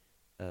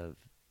of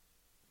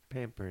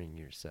pampering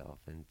yourself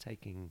and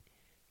taking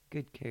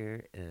good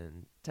care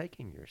and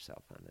taking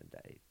yourself on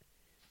a date.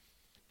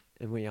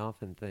 And we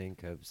often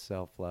think of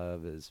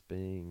self-love as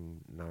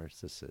being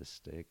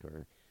narcissistic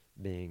or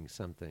being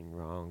something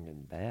wrong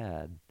and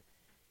bad.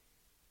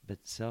 But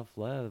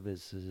self-love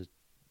is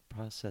a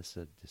process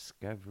of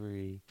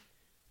discovery.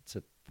 It's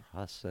a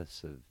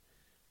process of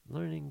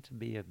learning to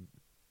be a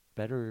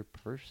better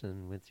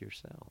person with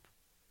yourself.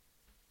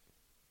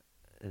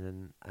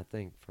 And I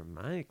think from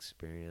my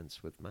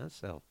experience with my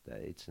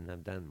self-dates, and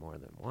I've done more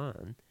than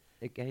one,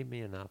 it gave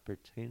me an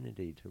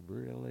opportunity to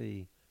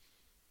really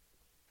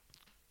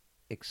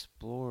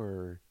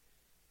explore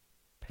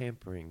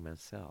pampering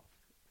myself.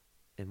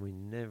 And we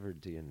never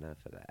do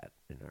enough of that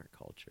in our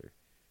culture.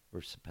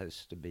 We're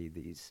supposed to be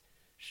these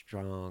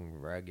strong,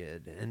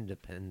 rugged,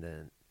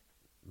 independent,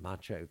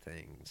 macho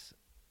things.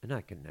 And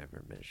I could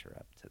never measure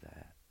up to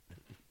that.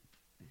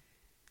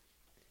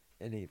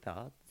 Any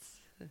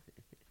thoughts?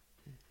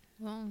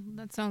 Well,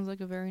 that sounds like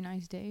a very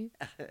nice date.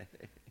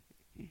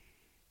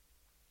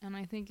 And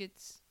I think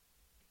it's,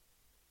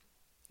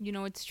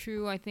 it's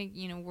true. I think,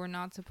 we're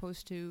not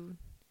supposed to,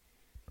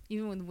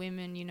 even with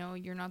women,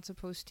 you're not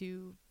supposed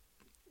to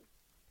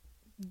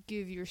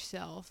give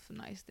yourself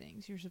nice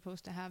things. You're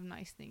supposed to have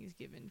nice things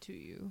given to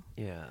you.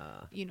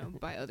 Yeah.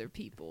 By other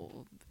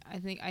people.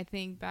 I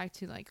think back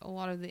to like a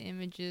lot of the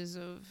images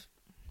of,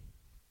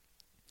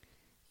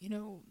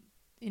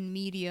 in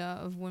media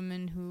of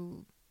women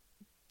who,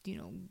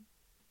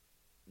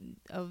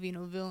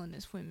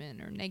 villainous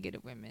women or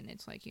negative women.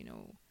 It's like,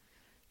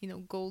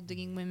 gold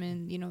digging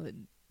women,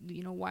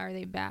 why are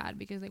they bad?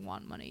 Because they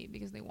want money,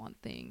 because they want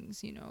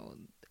things,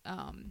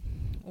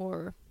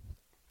 or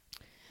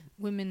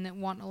women that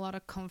want a lot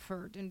of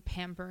comfort and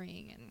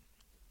pampering and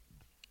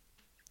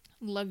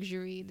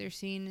luxury. They're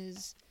seen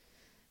as,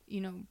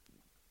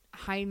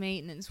 high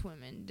maintenance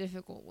women,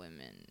 difficult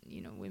women,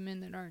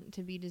 women that aren't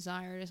to be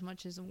desired as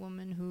much as a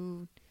woman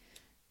who,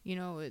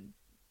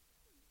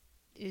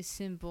 is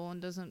simple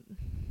and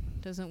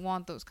doesn't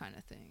want those kind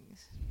of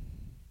things.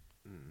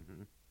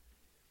 Mm-hmm.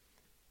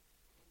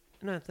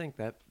 And I think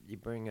that you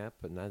bring up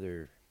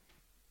another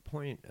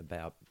point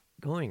about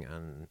going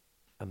on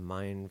a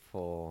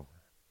mindful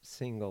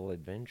single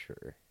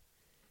adventure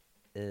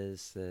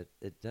is that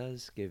it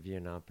does give you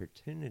an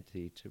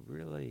opportunity to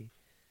really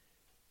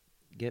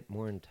get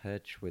more in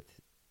touch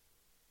with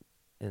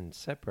and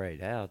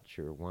separate out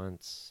your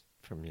wants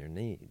from your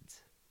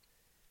needs,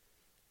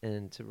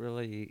 and to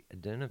really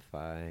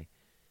identify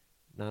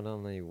not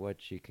only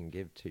what you can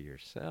give to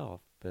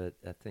yourself, but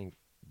I think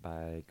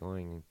by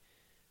going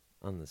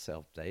on the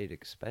self-date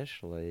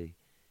especially,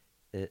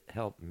 it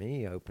helped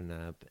me open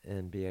up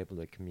and be able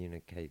to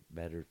communicate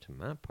better to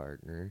my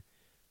partner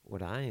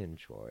what I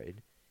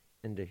enjoyed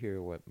and to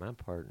hear what my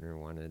partner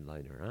wanted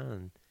later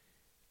on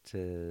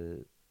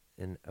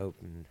and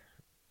open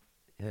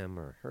him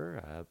or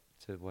her up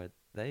to what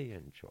they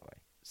enjoy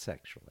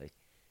sexually.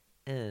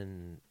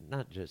 And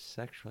not just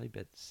sexually,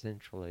 but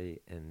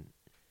sensually and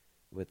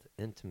with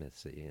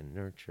intimacy and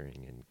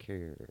nurturing and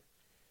care.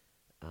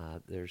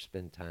 There's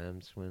been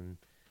times when,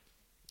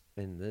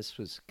 and this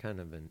was kind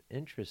of an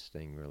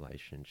interesting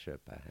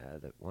relationship I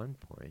had at one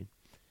point.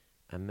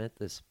 I met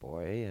this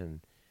boy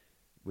and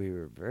we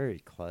were very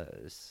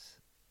close,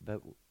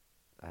 but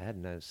I had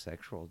no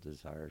sexual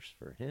desires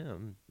for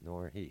him,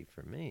 nor he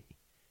for me.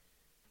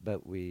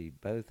 But we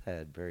both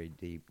had very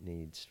deep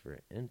needs for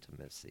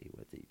intimacy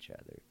with each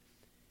other.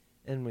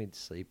 And we'd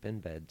sleep in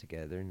bed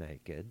together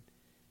naked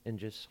and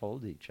just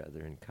hold each other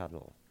and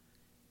cuddle.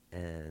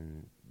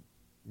 And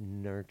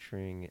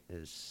nurturing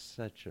is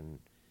such a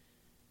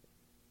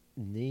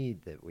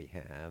need that we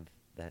have,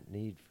 that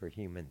need for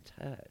human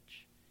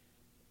touch.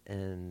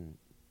 And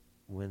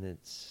when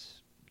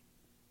it's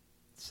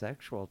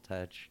sexual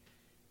touch,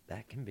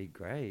 that can be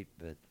great,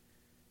 but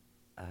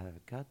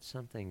I've got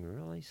something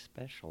really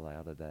special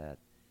out of that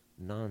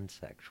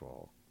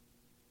non-sexual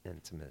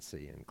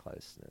intimacy and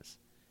closeness.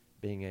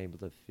 Being able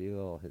to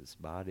feel his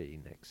body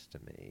next to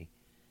me,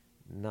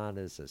 not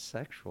as a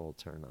sexual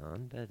turn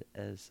on, but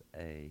as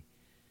a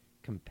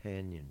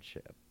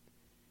companionship.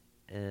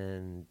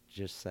 And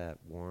just that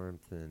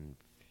warmth and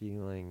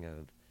feeling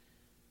of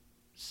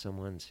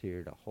someone's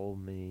here to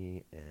hold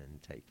me and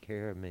take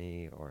care of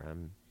me, or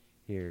I'm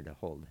here to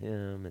hold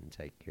him and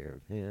take care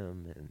of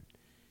him,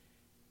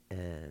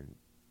 and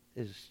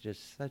it's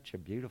just such a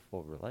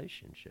beautiful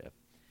relationship.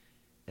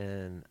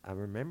 And I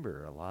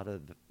remember a lot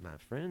of my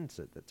friends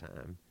at the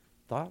time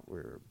thought we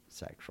were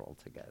sexual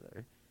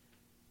together,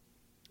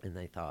 and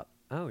they thought,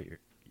 "Oh,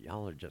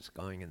 y'all are just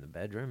going in the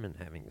bedroom and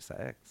having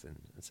sex." And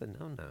I said,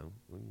 "No,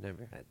 we've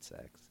never had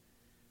sex.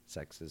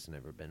 Sex has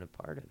never been a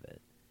part of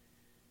it."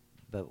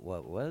 But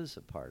what was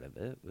a part of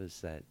it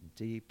was that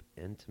deep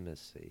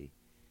intimacy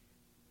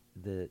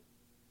that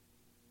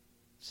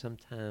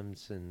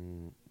sometimes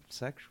in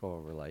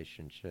sexual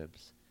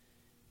relationships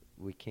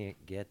we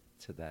can't get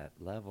to that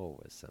level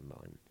with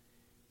someone,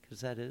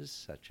 because that is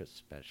such a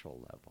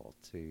special level,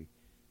 to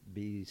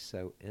be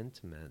so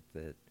intimate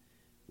that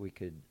we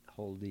could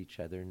hold each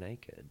other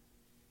naked.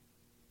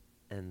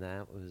 And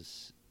that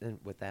was, and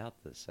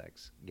without the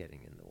sex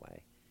getting in the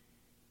way.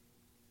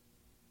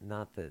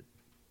 Not that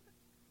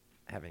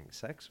having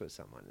sex with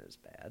someone is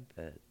bad,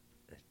 but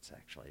it's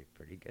actually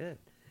pretty good.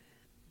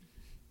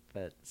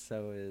 But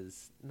so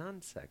is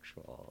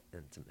non-sexual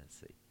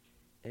intimacy.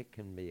 It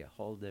can be a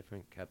whole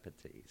different cup of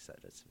tea, so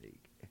to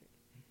speak,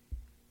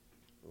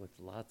 with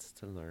lots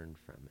to learn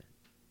from it.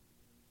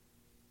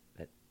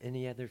 But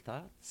any other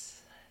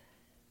thoughts?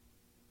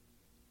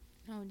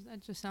 Oh,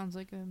 that just sounds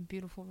like a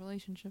beautiful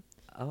relationship.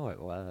 Oh, it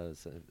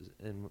was.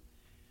 And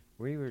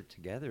we were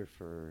together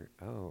for,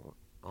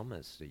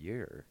 almost a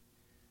year,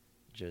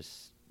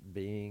 just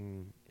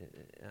being,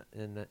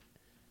 and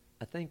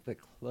I think the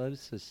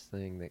closest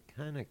thing that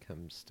kind of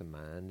comes to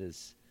mind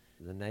is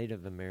the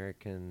Native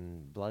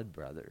American blood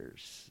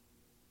brothers.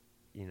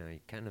 You know,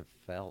 he kind of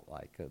felt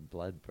like a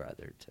blood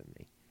brother to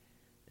me.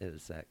 It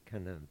was that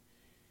kind of,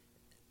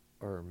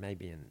 or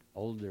maybe an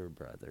older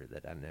brother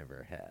that I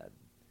never had,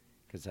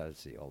 because I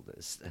was the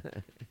oldest.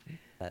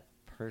 That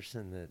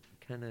person that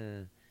kind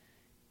of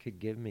could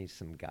give me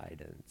some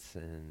guidance,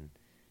 and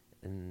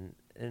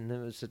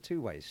it was a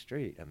two-way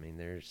street. I mean,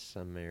 there's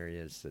some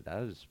areas that I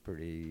was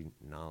pretty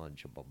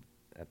knowledgeable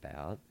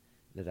about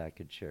that I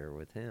could share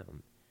with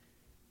him.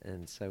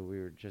 And so we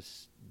were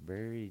just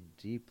very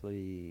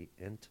deeply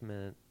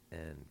intimate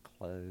and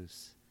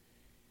close,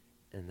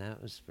 and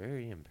that was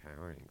very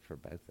empowering for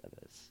both of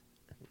us.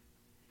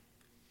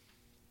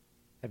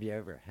 Have you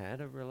ever had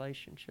a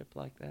relationship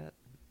like that?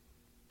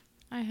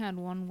 I had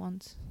one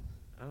once.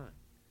 Ah.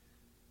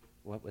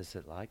 What was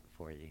it like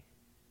for you?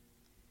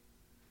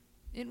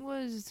 It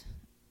was,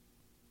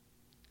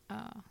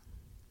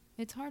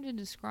 it's hard to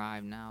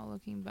describe now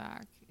looking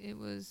back. It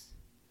was,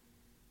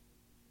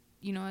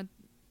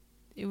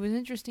 it was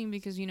interesting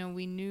because, we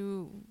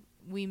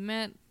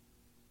met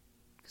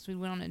because we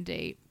went on a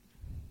date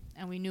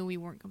and we knew we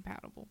weren't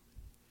compatible.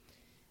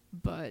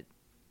 But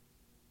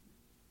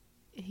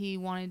he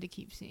wanted to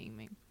keep seeing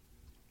me.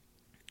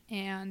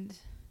 And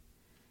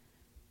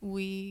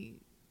we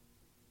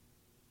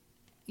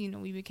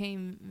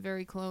became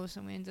very close,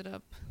 and we ended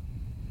up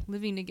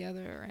living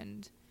together,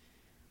 and,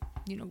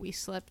 we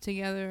slept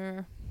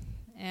together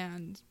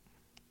and,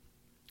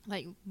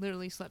 like,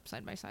 literally slept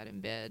side by side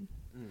in bed.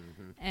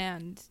 Mm-hmm.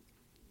 And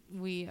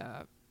we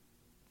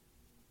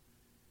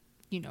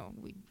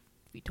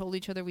told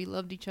each other we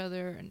loved each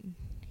other, and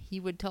he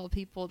would tell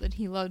people that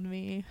he loved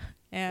me,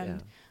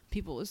 and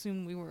people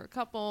assumed we were a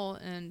couple,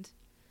 and,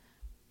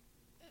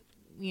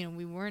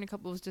 we weren't a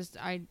couple. It was just,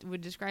 I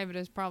would describe it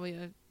as probably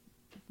a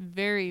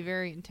very,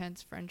 very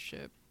intense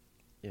friendship.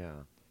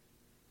 Yeah.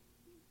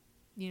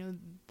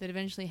 That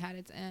eventually had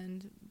its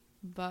end,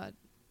 but,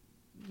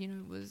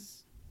 it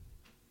was,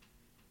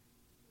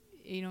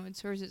 it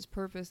serves its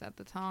purpose at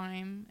the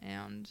time,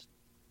 and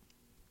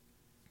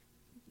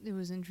it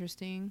was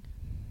interesting.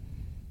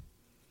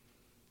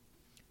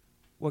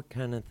 What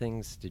kind of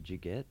things did you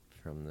get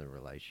from the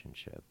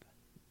relationship?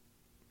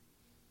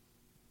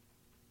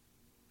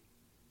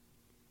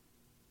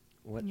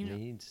 What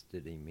needs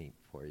did he meet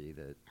for you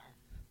that...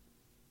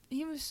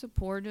 He was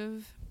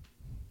supportive,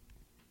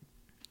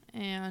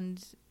 and,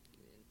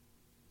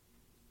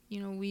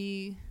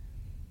 we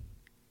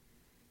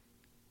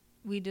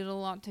did a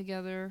lot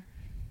together.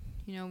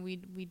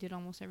 We did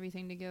almost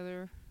everything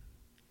together,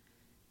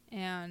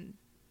 and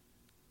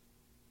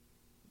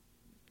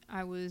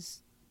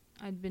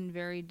I'd been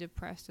very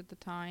depressed at the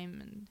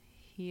time, and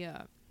he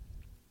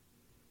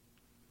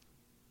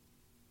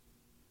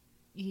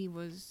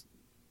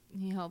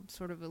helped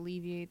sort of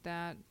alleviate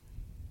that.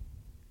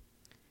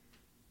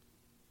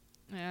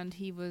 And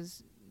he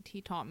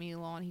taught me a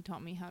lot. He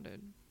taught me how to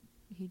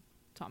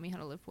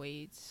lift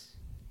weights.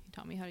 He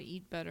taught me how to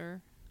eat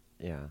better.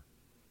 Yeah.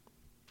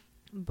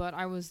 But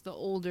I was the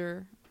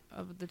older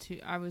of the two.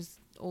 I was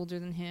older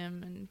than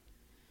him, and,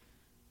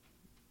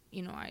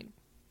 I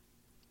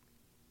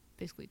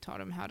basically taught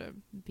him how to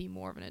be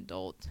more of an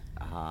adult.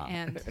 Uh-huh.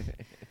 And,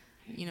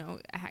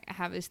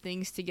 have his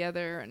things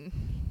together and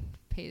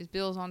pay his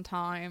bills on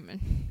time,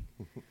 and,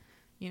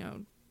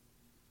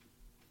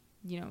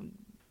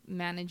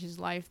 manage his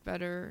life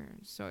better.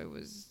 So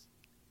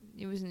it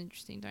it was an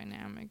interesting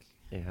dynamic.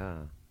 Yeah.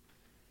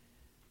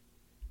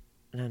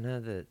 And I know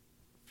that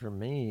for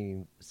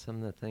me, some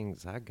of the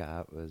things I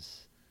got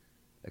was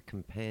a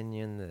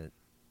companion that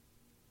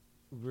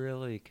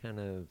really kind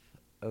of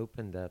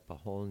opened up a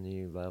whole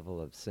new level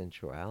of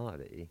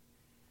sensuality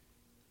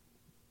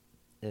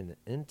and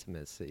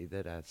intimacy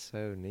that I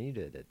so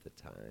needed at the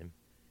time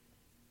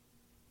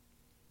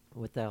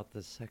without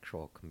the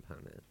sexual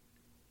component.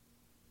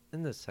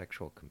 And the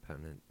sexual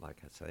component,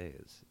 like I say,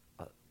 is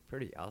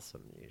pretty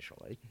awesome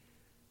usually.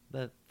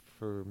 But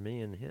for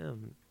me and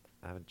him,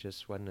 I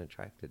just wasn't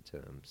attracted to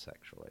him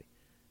sexually.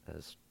 I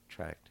was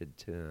attracted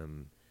to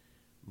him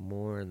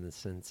more in the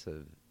sense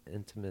of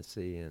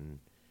intimacy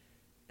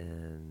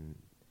and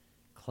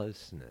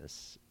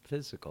closeness,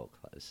 physical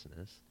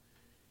closeness.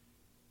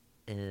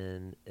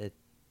 And it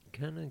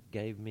kind of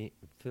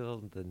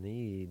filled the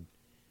need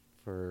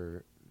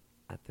for,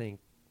 I think,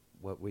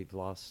 what we've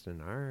lost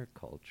in our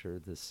culture,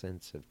 the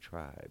sense of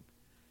tribe.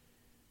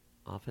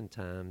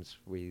 Oftentimes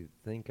we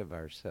think of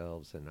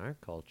ourselves in our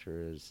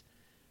culture as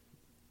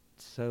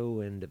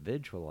so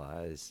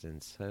individualized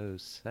and so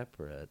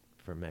separate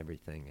from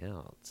everything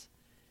else.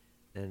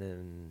 And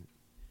in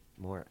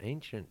more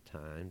ancient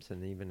times,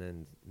 and even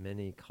in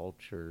many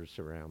cultures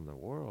around the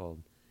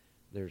world,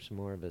 there's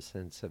more of a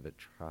sense of a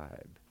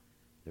tribe.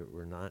 That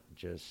we're not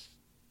just,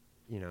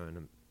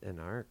 in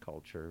our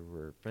culture,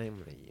 we're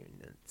family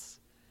units.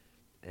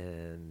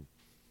 And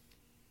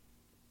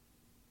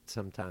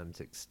sometimes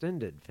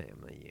extended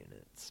family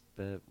units,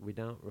 but we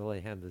don't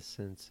really have the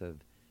sense of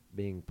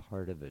being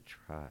part of a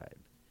tribe.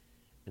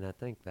 And I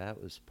think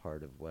that was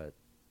part of what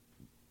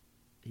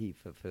he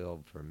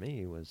fulfilled for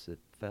me, was it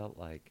felt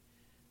like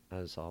I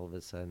was all of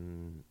a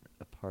sudden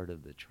a part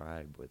of the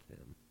tribe with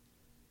him.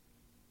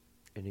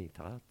 Any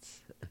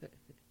thoughts?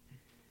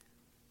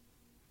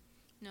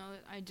 No,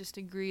 I just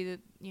agree that,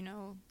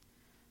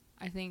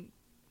 I think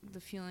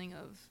the feeling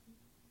of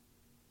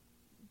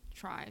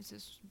tribes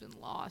has been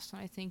lost,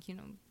 and I think,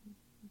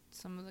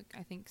 some of the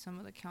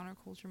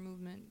counterculture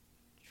movement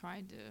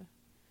tried to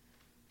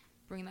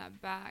bring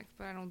that back,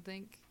 but I don't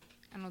think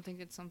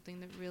it's something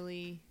that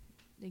really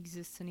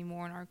exists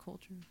anymore in our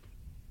culture.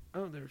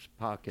 Oh, there's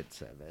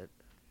pockets of it.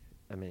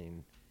 I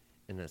mean,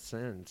 in a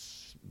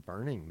sense, the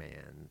Burning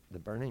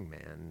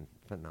Man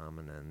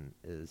phenomenon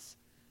is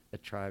a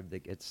tribe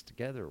that gets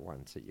together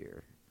once a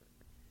year.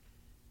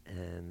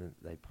 And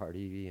they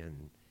party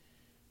and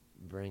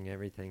bring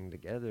everything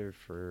together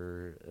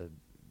for a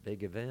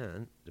big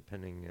event,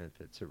 depending if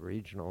it's a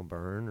regional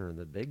burn or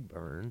the big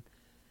burn.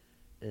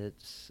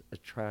 It's a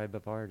tribe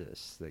of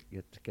artists that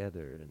get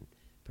together and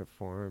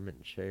perform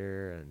and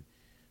share, and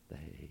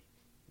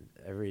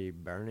every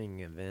burning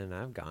event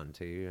I've gone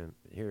to, and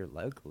here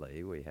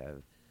locally we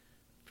have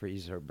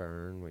Freezer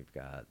Burn, we've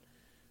got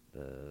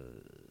the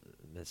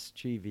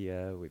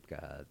Mischivia, we've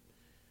got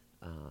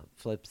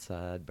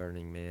Flipside,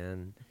 Burning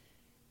Man,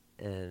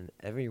 and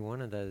every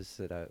one of those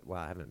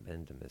I haven't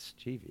been to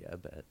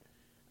Mischivia, but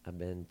I've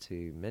been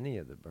to many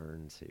of the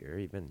burns here.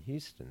 Even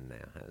Houston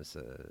now has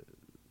a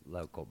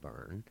local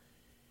burn.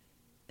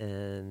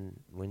 And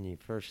when you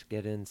first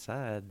get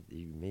inside,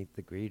 you meet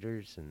the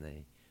greeters and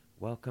they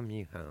welcome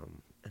you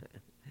home.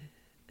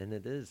 And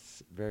it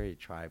is very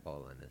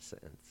tribal in a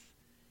sense.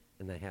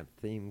 And they have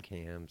theme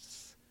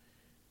camps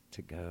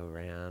to go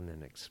around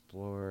and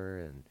explore,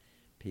 and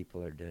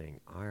people are doing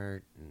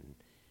art and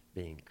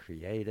being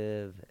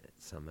creative.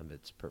 Some of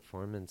it's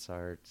performance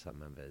art,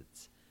 some of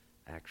it's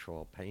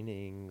actual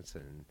paintings,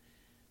 and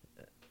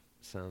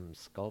some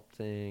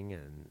sculpting,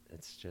 and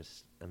it's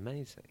just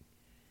amazing.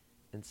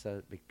 And so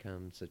it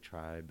becomes a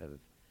tribe of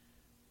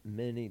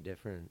many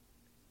different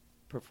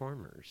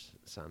performers.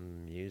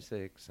 Some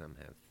music, some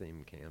have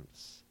theme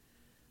camps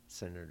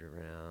centered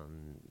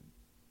around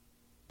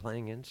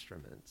playing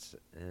instruments,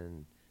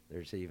 and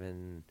there's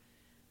even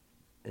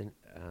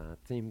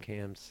theme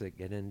camps that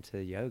get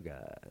into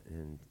yoga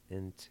and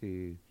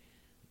into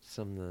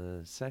some of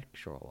the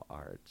sexual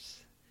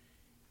arts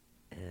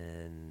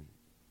and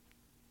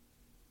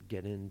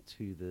get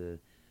into the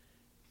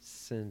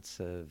sense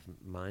of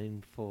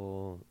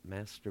mindful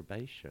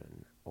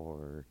masturbation,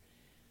 or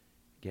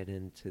get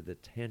into the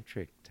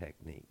tantric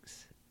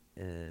techniques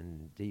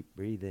and deep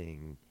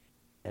breathing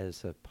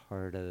as a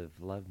part of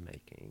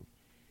lovemaking,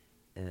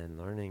 and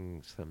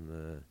learning some of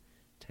the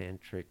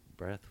tantric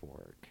breath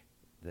work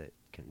that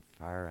can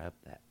fire up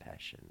that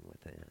passion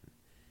within.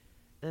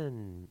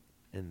 And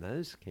in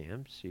those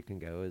camps, you can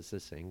go as a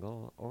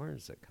single or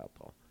as a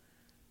couple.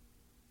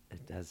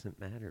 It doesn't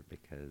matter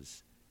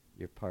because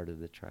you're part of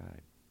the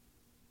tribe.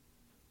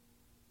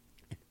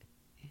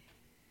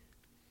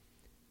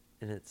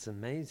 And it's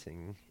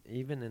amazing,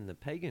 even in the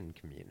pagan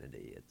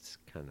community, it's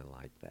kind of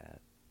like that.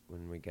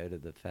 When we go to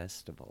the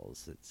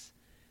festivals, it's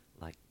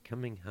like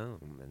coming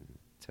home and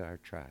to our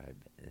tribe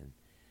and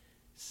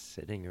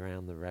sitting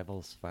around the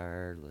Rebels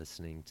fire,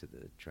 listening to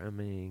the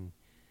drumming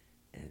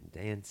and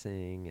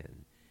dancing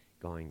and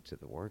going to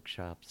the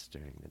workshops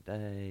during the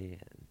day.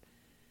 And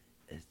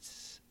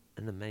it's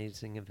an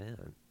amazing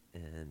event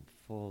and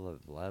full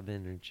of love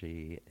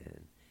energy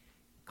and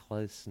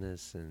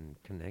closeness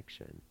and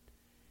connection.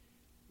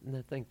 And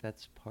I think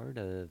that's part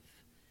of,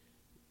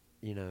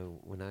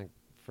 when I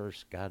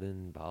first got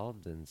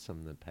involved in some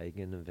of the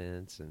pagan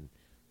events and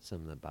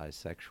some of the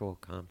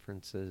bisexual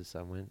conferences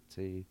I went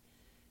to,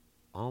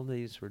 all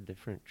these were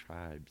different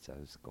tribes I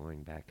was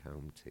going back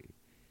home to.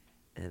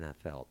 And I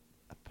felt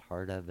a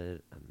part of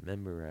it, a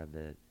member of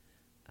it.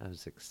 I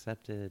was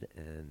accepted,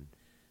 and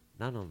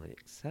not only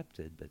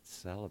accepted, but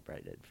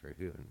celebrated for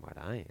who and what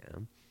I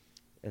am,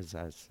 as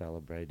I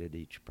celebrated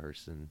each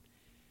person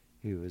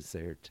who was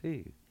there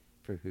too,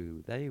 for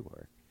who they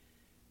were.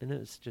 And it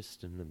was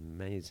just an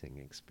amazing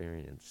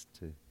experience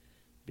to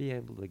be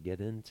able to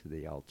get into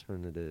the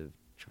alternative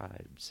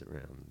tribes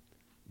around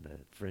the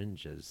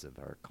fringes of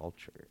our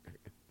culture.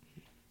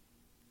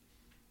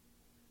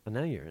 I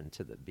know you're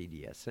into the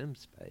BDSM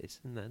space,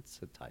 and that's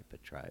a type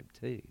of tribe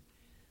too,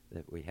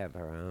 that we have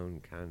our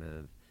own kind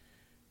of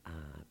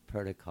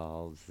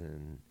protocols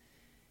and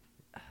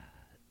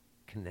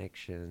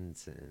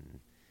connections and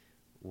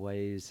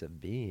ways of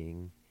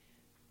being.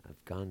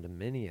 I've gone to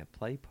many a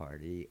play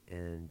party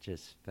and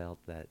just felt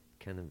that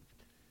kind of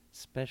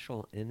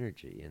special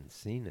energy and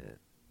seen it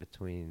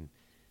between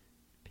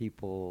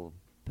people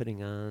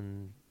putting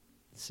on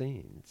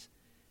scenes.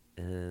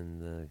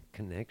 And the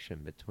connection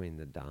between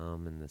the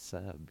dom and the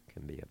sub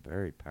can be a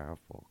very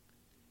powerful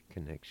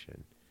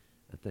connection.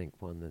 I think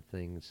one of the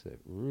things that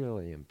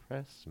really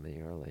impressed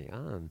me early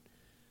on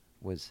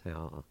was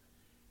how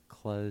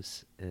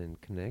close and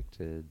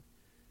connected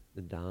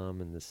the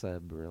dom and the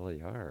sub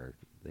really are.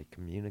 They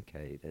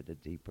communicate at a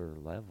deeper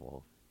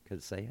level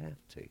because they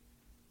have to.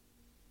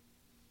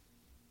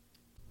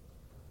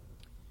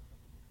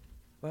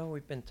 Well,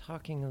 we've been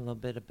talking a little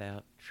bit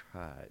about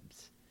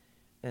tribes,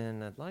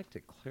 and I'd like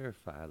to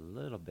clarify a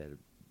little bit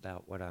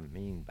about what I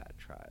mean by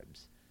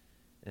tribes.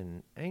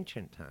 In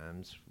ancient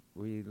times,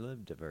 we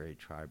lived a very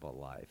tribal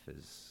life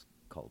as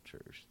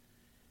cultures.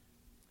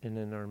 And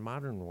in our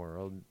modern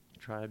world,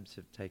 tribes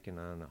have taken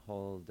on a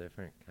whole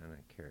different kind of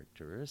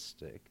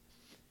characteristic.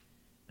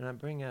 And I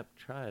bring up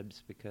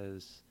tribes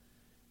because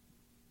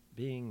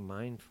being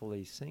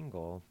mindfully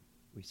single,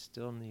 we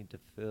still need to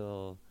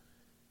fill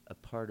a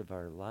part of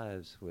our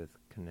lives with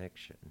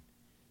connection.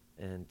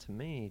 And to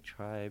me,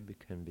 tribe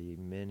can be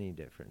many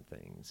different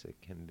things. It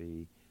can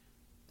be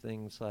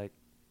things like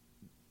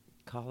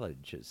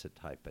college is a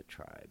type of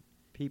tribe.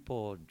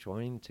 People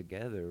join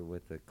together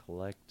with a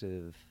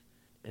collective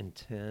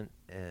intent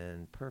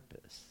and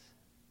purpose.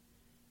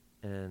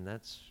 And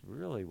that's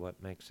really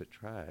what makes a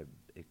tribe.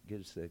 It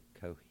gives a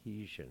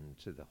cohesion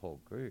to the whole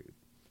group.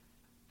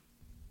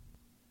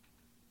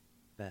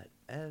 But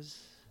as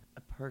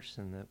a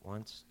person that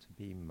wants to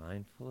be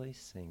mindfully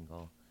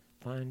single,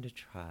 find a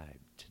tribe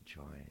to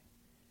join.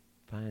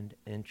 Find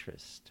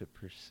interests to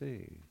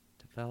pursue.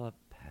 Develop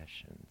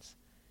passions.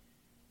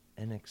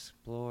 And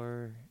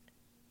explore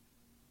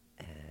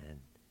and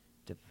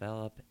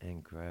develop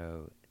and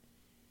grow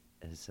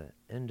as an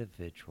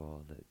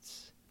individual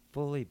that's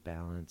fully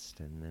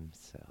balanced in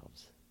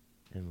themselves.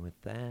 And with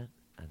that,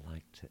 I'd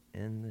like to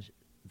end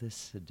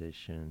this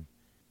edition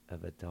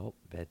of Adult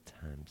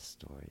Bedtime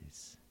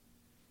Stories.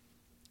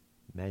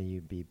 May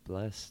you be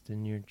blessed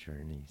in your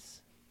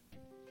journeys.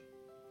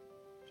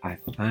 I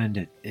find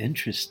it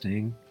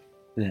interesting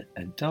that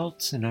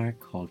adults in our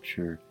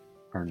culture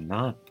are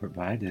not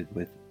provided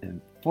with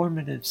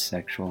informative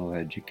sexual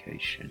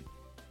education.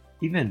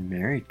 Even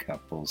married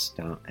couples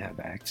don't have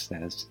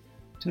access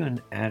to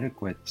an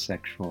adequate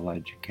sexual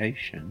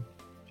education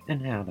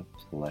and how to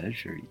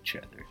pleasure each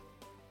other.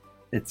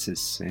 It's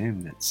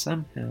assumed that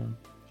somehow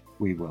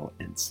we will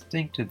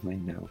instinctively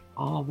know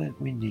all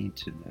that we need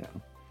to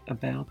know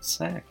about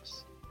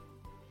sex.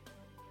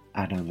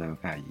 I don't know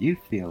how you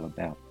feel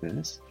about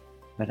this,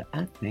 but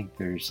I think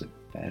there's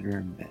a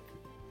better method.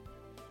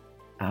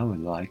 I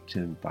would like to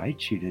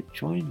invite you to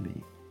join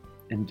me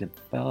in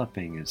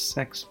developing a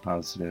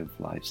sex-positive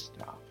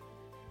lifestyle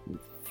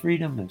with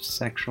freedom of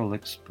sexual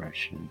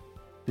expression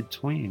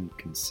between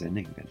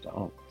consenting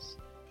adults.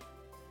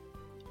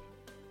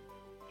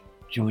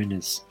 Join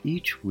us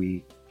each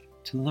week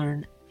to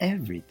learn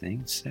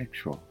everything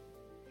sexual.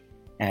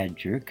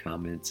 Add your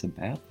comments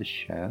about the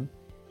show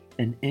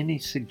and any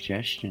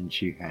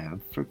suggestions you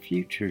have for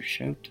future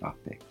show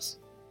topics.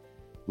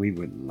 We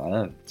would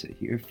love to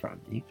hear from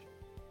you.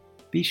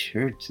 Be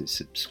sure to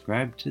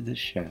subscribe to the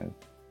show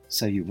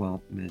so you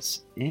won't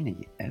miss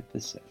any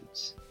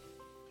episodes.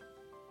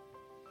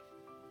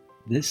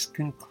 This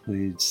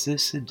concludes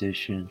this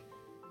edition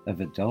of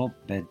Adult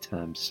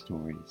Bedtime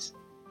Stories.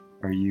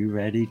 Are you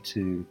ready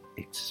to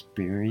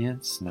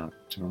experience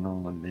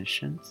nocturnal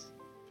emissions?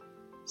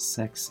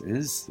 Sex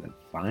is the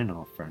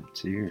final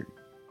frontier,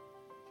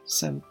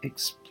 so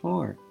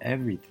explore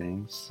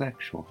everything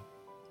sexual.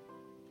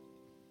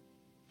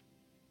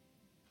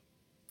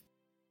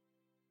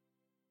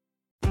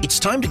 It's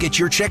time to get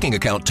your checking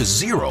account to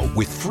zero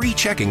with free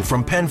checking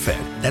from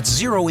PenFed. That's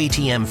zero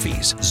ATM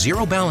fees,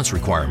 zero balance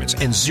requirements,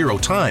 and zero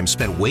time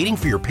spent waiting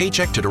for your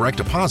paycheck to direct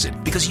deposit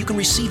because you can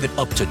receive it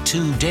up to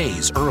 2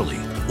 days early.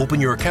 Open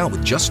your account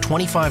with just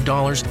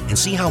 $25 and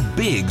see how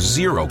big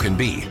zero can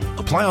be.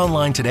 Apply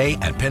online today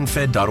at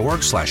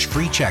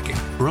PenFed.org/free checking.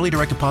 Early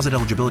direct deposit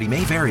eligibility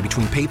may vary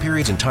between pay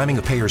periods and timing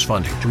of payer's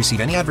funding. To receive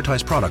any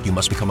advertised product, you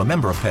must become a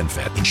member of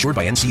PenFed, insured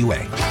by NCUA.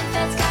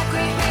 PenFed's got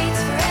great